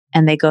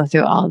 And they go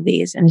through all of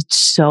these, and it's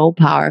so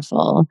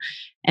powerful,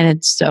 and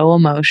it's so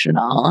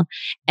emotional,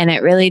 and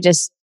it really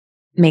just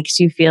makes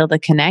you feel the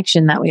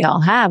connection that we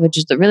all have, which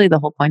is really the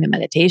whole point of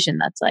meditation.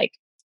 That's like,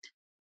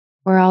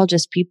 we're all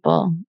just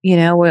people, we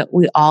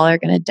all are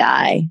going to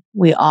die.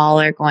 We all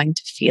are going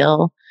to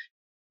feel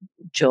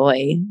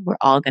joy. We're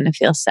all going to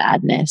feel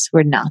sadness.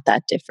 We're not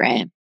that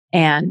different.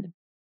 And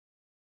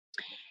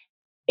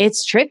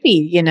it's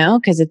trippy,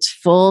 because it's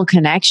full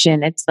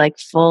connection. It's like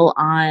full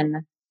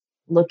on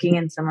looking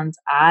in someone's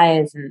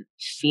eyes and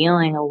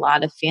feeling a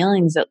lot of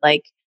feelings that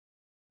like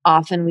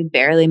often we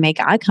barely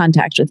make eye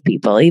contact with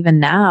people even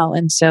now.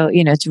 And so,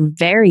 it's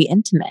very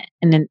intimate,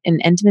 and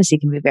intimacy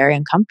can be very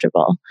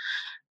uncomfortable.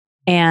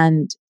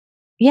 And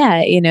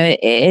yeah,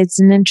 it's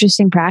an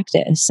interesting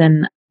practice,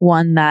 and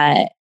one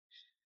that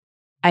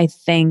I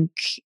think,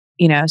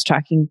 I was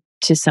talking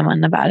to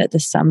someone about it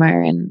this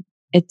summer, and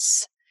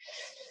it's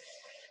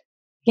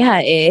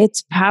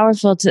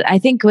powerful I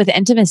think with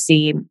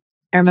intimacy.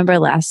 I remember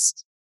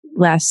last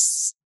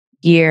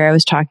year I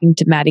was talking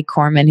to Maddie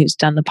Corman, who's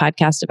done the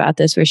podcast about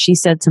this, where she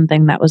said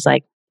something that was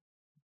like,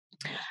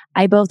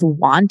 I both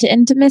want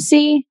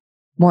intimacy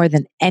more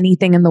than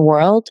anything in the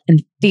world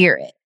and fear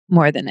it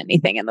more than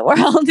anything in the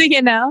world,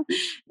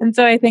 And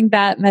so I think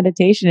that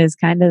meditation is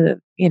kind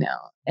of,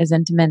 as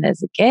intimate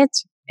as it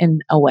gets in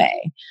a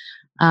way,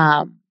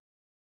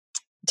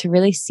 to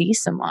really see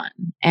someone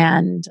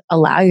and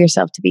allow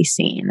yourself to be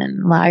seen,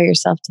 and allow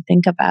yourself to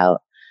think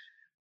about,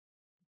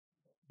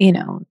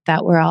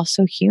 that we're all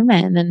so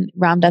human. And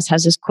Ram Dass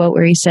has this quote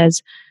where he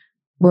says,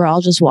 we're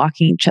all just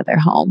walking each other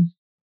home,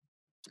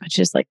 which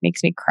just like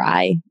makes me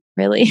cry,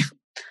 really.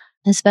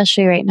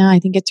 Especially right now, I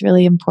think it's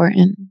really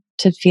important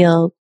to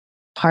feel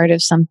part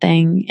of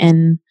something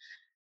and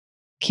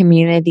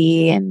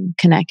community and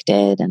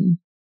connected. And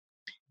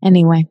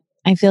anyway,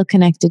 I feel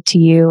connected to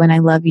you and I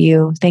love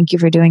you. Thank you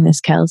for doing this,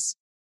 Kels.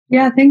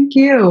 Yeah, thank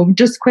you.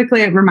 Just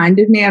quickly, it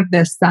reminded me of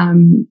this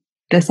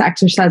this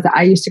exercise.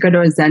 I used to go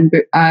to a Zen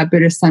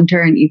Buddhist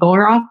center in Eagle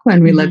Rock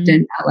when we lived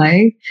in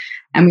LA.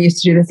 And we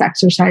used to do this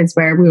exercise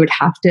where we would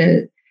have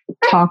to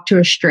talk to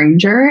a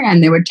stranger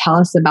and they would tell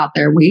us about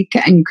their week,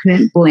 and you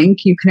couldn't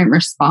blink, you couldn't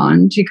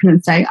respond, you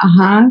couldn't say,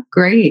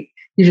 great.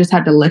 You just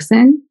had to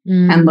listen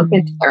and look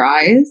into their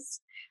eyes.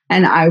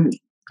 And I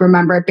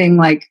remember it being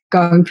like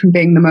going from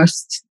being the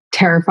most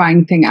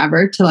terrifying thing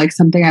ever to like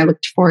something I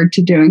looked forward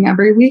to doing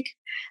every week.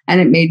 And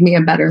it made me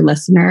a better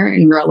listener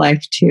in real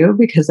life too,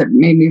 because it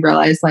made me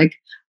realize like,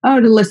 oh,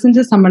 to listen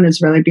to someone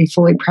is really be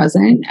fully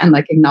present and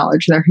like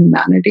acknowledge their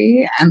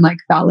humanity and like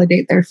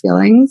validate their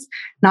feelings,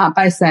 not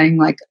by saying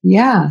like,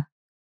 yeah,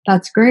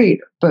 that's great,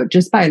 but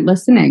just by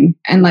listening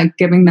and like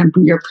giving them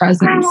your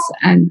presence.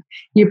 And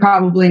you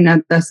probably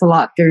know this a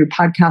lot through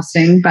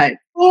podcasting, but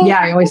yeah,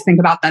 I always think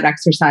about that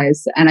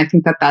exercise. And I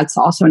think that that's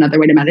also another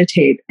way to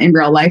meditate in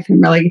real life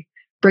and really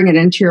bring it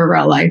into your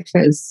real life,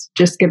 is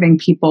just giving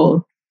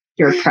people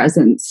your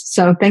presence.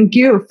 So thank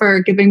you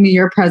for giving me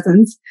your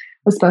presence,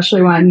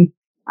 especially when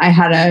I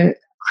had a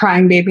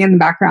crying baby in the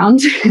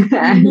background.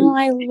 No,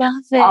 I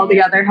love it. All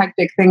the other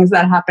hectic things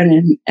that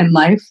happen in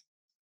life.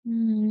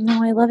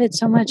 No, I love it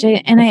so much.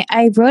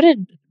 I wrote it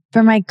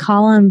for my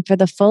column for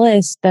The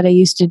Fullest that I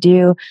used to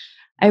do.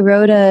 I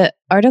wrote an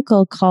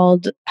article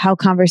called How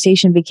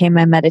Conversation Became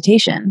My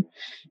Meditation.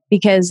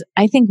 Because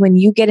I think when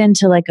you get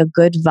into like a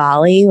good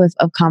volley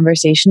of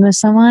conversation with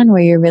someone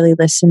where you're really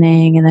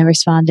listening and then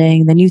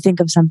responding, and then you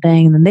think of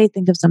something and then they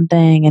think of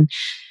something, and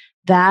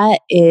that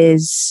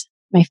is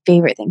my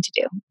favorite thing to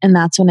do. And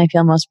that's when I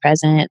feel most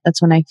present.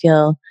 That's when I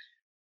feel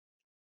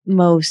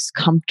most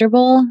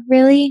comfortable,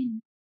 really.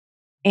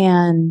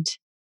 And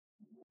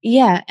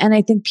yeah, and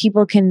I think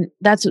people can,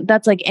 that's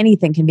like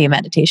anything can be a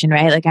meditation,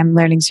 right? Like I'm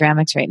learning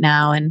ceramics right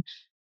now and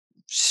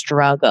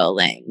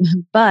struggling,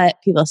 but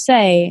people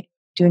say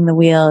doing the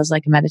wheel is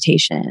like a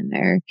meditation,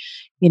 or,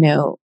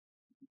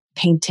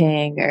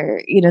 painting,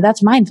 or,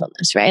 that's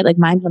mindfulness, right? Like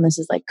mindfulness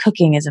is like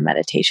cooking is a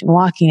meditation,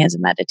 walking is a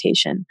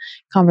meditation,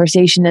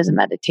 conversation is a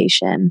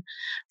meditation.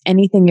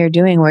 Anything you're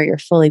doing where you're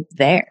fully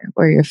there,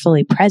 where you're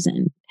fully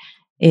present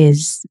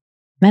is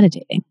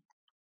meditating.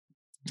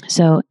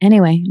 So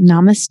anyway,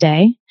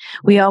 namaste.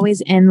 We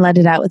always end Let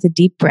It Out with a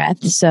deep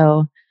breath.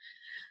 So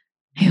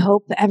I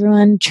hope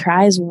everyone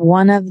tries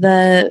one of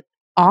the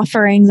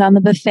offerings on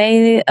the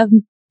buffet of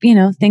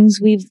things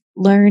we've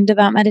learned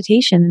about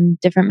meditation and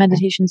different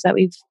meditations that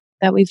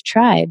we've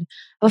tried.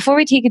 Before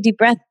we take a deep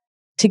breath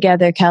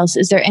together, Kels,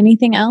 is there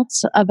anything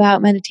else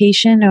about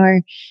meditation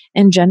or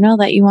in general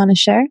that you want to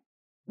share?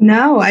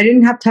 No, I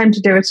didn't have time to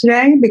do it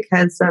today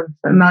because of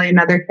a million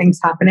other things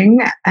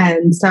happening.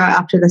 And so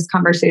after this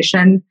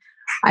conversation,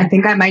 I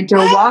think I might do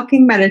a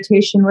walking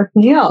meditation with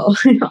Neil.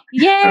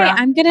 Yay!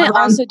 I'm going to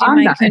also do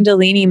my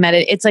Kundalini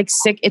meditation. It's like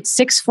it's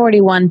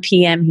 6:41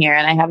 p.m. here,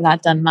 and I have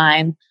not done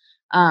mine.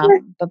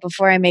 But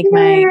before I make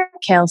my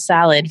kale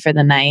salad for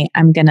the night,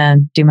 I'm going to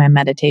do my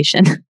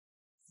meditation.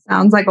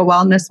 Sounds like a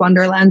wellness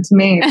wonderland to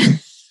me.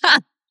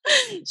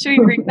 Should we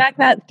bring back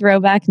that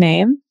throwback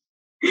name?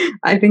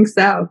 I think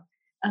so.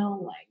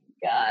 Oh my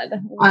God.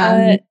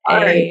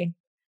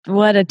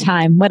 What a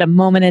time. What a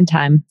moment in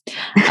time.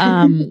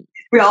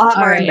 We all have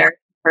our embarrassing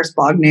first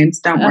blog names.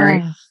 Don't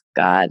worry. Oh,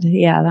 God.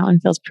 Yeah, that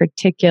one feels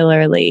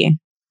particularly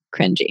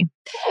cringy.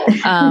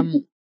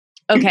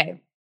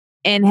 Okay.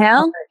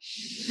 Inhale.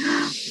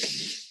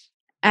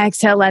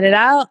 Exhale, let it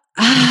out.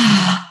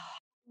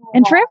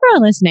 And for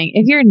everyone listening,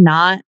 if you're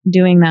not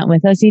doing that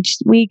with us each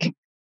week,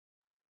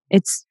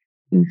 it's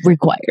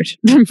required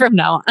from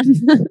now on.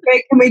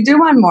 Wait, can we do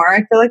one more?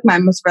 I feel like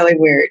mine was really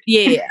weird.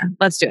 Yeah.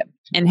 Let's do it.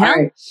 Inhale.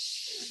 Right.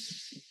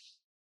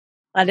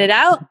 Let it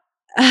out.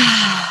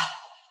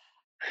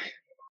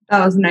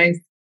 That was nice.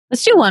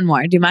 Let's do one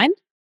more. Do you mind?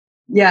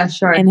 Yeah,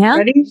 sure. Inhale.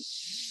 Ready?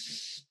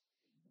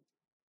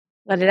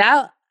 Let it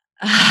out.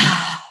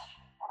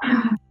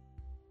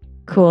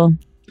 Cool.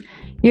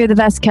 You're the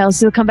best,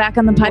 Kelsey. You'll come back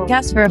on the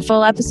podcast for a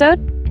full episode?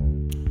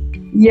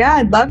 Yeah,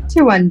 I'd love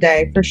to one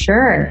day for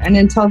sure. And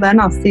until then,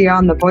 I'll see you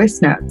on the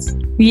voice notes.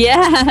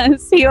 Yeah,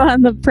 see you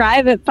on the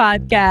private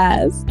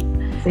podcast.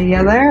 See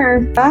you there.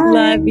 Bye.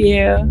 Love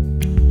you.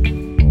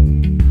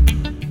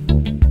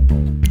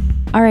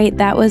 All right,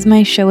 that was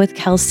my show with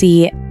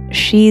Kelsey.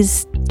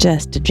 She's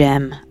just a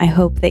gem. I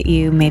hope that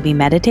you maybe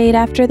meditate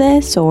after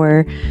this,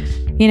 or,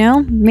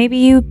 maybe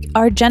you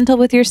are gentle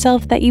with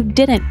yourself that you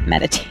didn't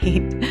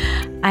meditate.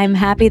 I'm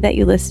happy that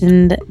you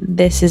listened.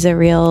 This is a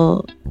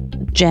real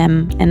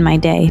gem in my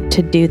day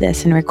to do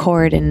this and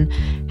record and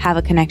have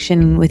a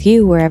connection with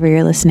you wherever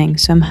you're listening.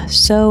 So I'm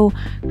so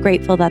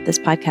grateful that this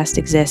podcast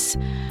exists.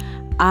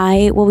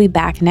 I will be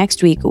back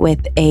next week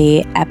with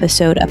a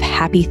episode of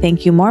Happy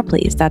Thank You More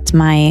Please. That's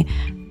my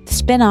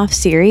spin-off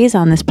series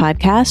on this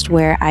podcast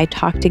where I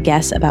talk to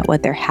guests about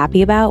what they're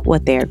happy about,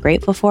 what they are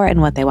grateful for,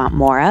 and what they want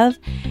more of.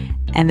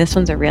 And this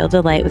one's a real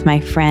delight with my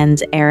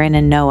friends, Erin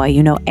and Noah.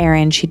 You know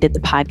Erin, she did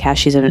the podcast.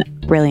 She's a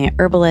brilliant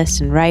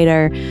herbalist and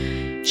writer.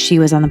 She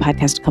was on the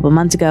podcast a couple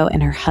months ago,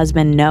 and her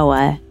husband,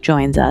 Noah,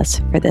 joins us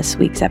for this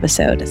week's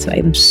episode. So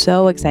I'm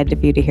so excited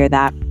for you to hear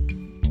that.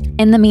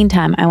 In the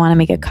meantime, I want to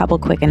make a couple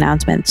quick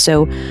announcements.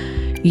 So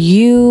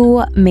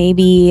you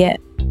maybe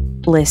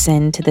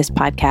listen to this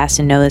podcast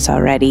and know this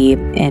already.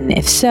 And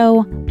if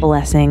so,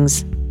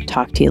 blessings.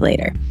 Talk to you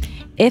later.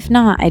 If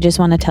not, I just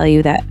want to tell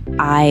you that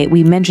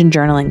we mentioned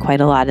journaling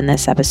quite a lot in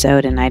this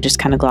episode, and I just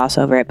kind of gloss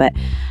over it, but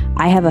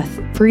I have a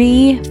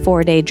free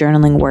 4-day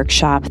journaling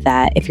workshop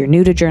that if you're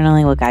new to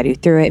journaling, will guide you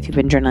through it. If you've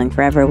been journaling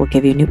forever, we'll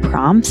give you new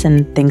prompts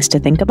and things to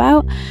think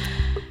about.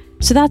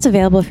 So that's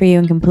available for you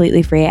and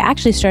completely free. I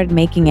actually started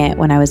making it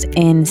when I was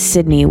in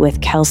Sydney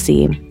with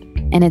Kelsey.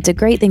 And it's a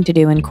great thing to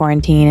do in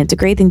quarantine. It's a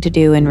great thing to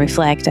do and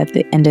reflect at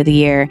the end of the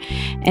year.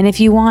 And if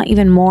you want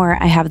even more,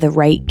 I have the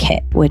Write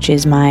Kit, which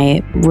is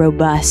my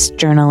robust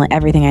journal,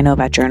 everything I know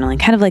about journaling,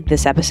 kind of like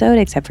this episode,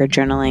 except for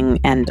journaling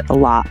and a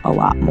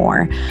lot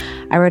more.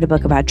 I wrote a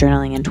book about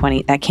journaling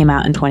that came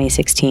out in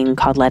 2016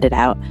 called Let It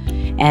Out.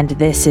 And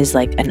this is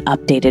like an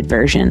updated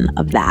version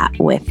of that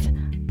with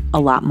a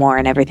lot more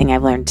and everything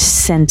I've learned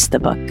since the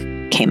book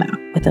came out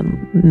with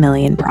 1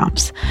 million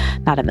prompts.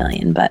 Not 1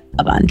 million, but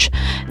a bunch.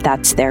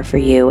 That's there for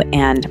you.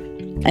 And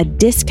a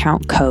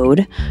discount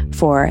code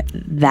for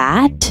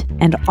that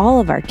and all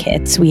of our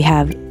kits. We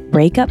have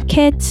breakup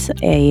kits,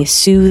 a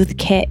soothe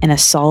kit, and a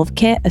solve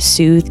kit. A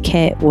soothe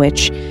kit,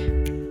 which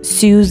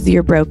soothes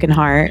your broken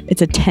heart.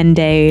 It's a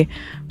 10-day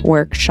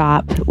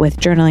workshop with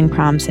journaling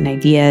prompts and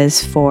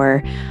ideas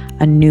for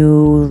a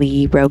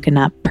newly broken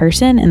up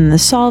person, and the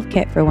solve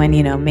kit for when,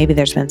 maybe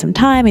there's been some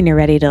time and you're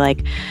ready to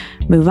like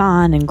move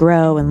on and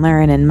grow and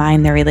learn and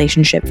mine their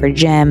relationship for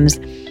gems.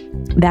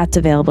 That's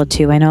available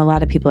too. I know a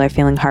lot of people are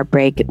feeling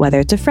heartbreak, whether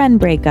it's a friend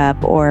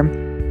breakup or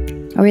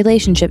a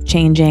relationship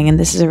changing, and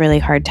this is a really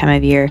hard time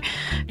of year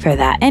for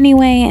that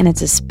anyway, and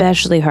it's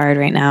especially hard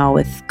right now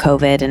with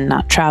COVID and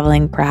not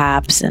traveling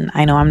perhaps, and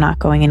I know I'm not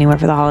going anywhere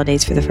for the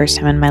holidays for the first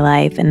time in my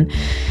life, and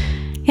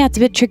yeah, it's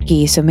a bit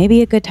tricky, so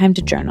maybe a good time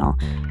to journal.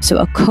 So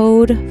a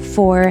code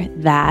for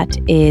that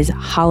is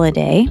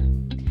HOLIDAY,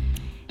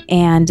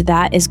 and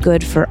that is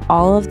good for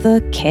all of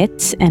the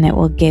kits, and it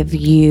will give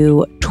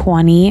you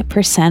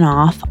 20%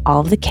 off all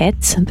of the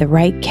kits, the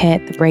Write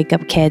Kit, the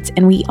breakup kits,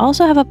 and we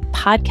also have a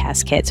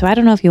podcast kit. So I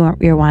don't know if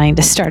you're wanting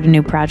to start a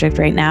new project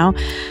right now.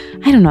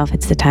 I don't know if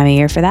it's the time of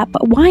year for that,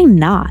 but why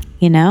not,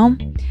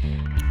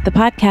 The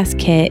podcast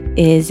kit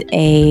is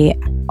a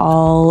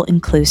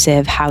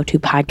all-inclusive how-to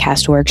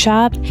podcast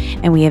workshop,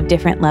 and we have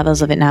different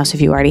levels of it now. So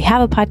if you already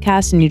have a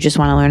podcast and you just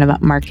want to learn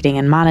about marketing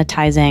and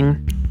monetizing,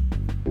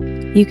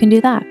 you can do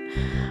that.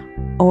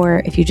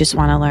 Or if you just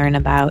want to learn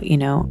about,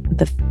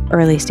 the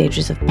early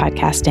stages of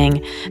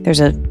podcasting, there's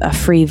a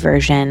free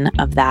version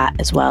of that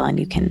as well, and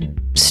you can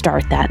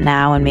start that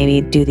now and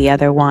maybe do the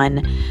other one,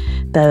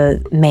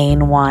 the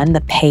main one,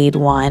 the paid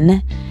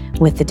one,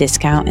 with the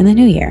discount in the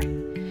new year.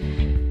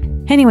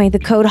 Anyway, the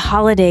code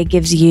HOLIDAY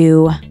gives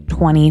you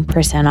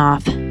 20%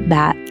 off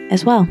that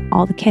as well,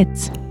 all the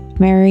kits.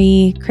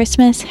 Merry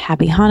Christmas,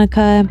 Happy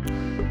Hanukkah,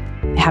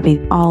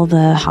 happy all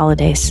the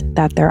holidays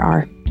that there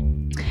are.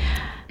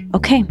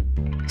 Okay,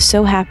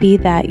 so happy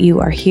that you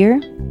are here,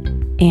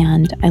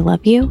 and I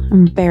love you.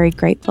 I'm very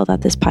grateful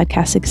that this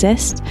podcast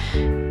exists.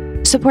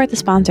 Support the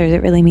sponsors.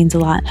 It really means a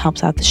lot and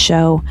helps out the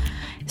show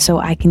so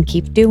I can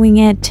keep doing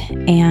it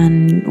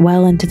and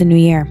well into the new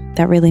year.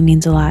 That really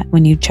means a lot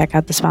when you check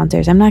out the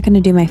sponsors. I'm not going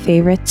to do my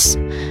favorites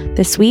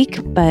this week,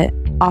 but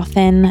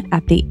often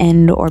at the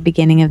end or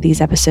beginning of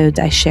these episodes,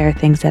 I share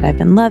things that I've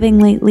been loving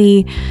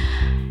lately,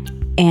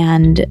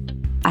 and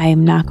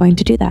I'm not going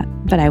to do that,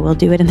 but I will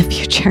do it in the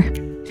future.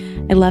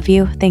 I love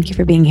you. Thank you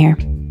for being here.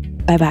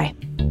 Bye-bye.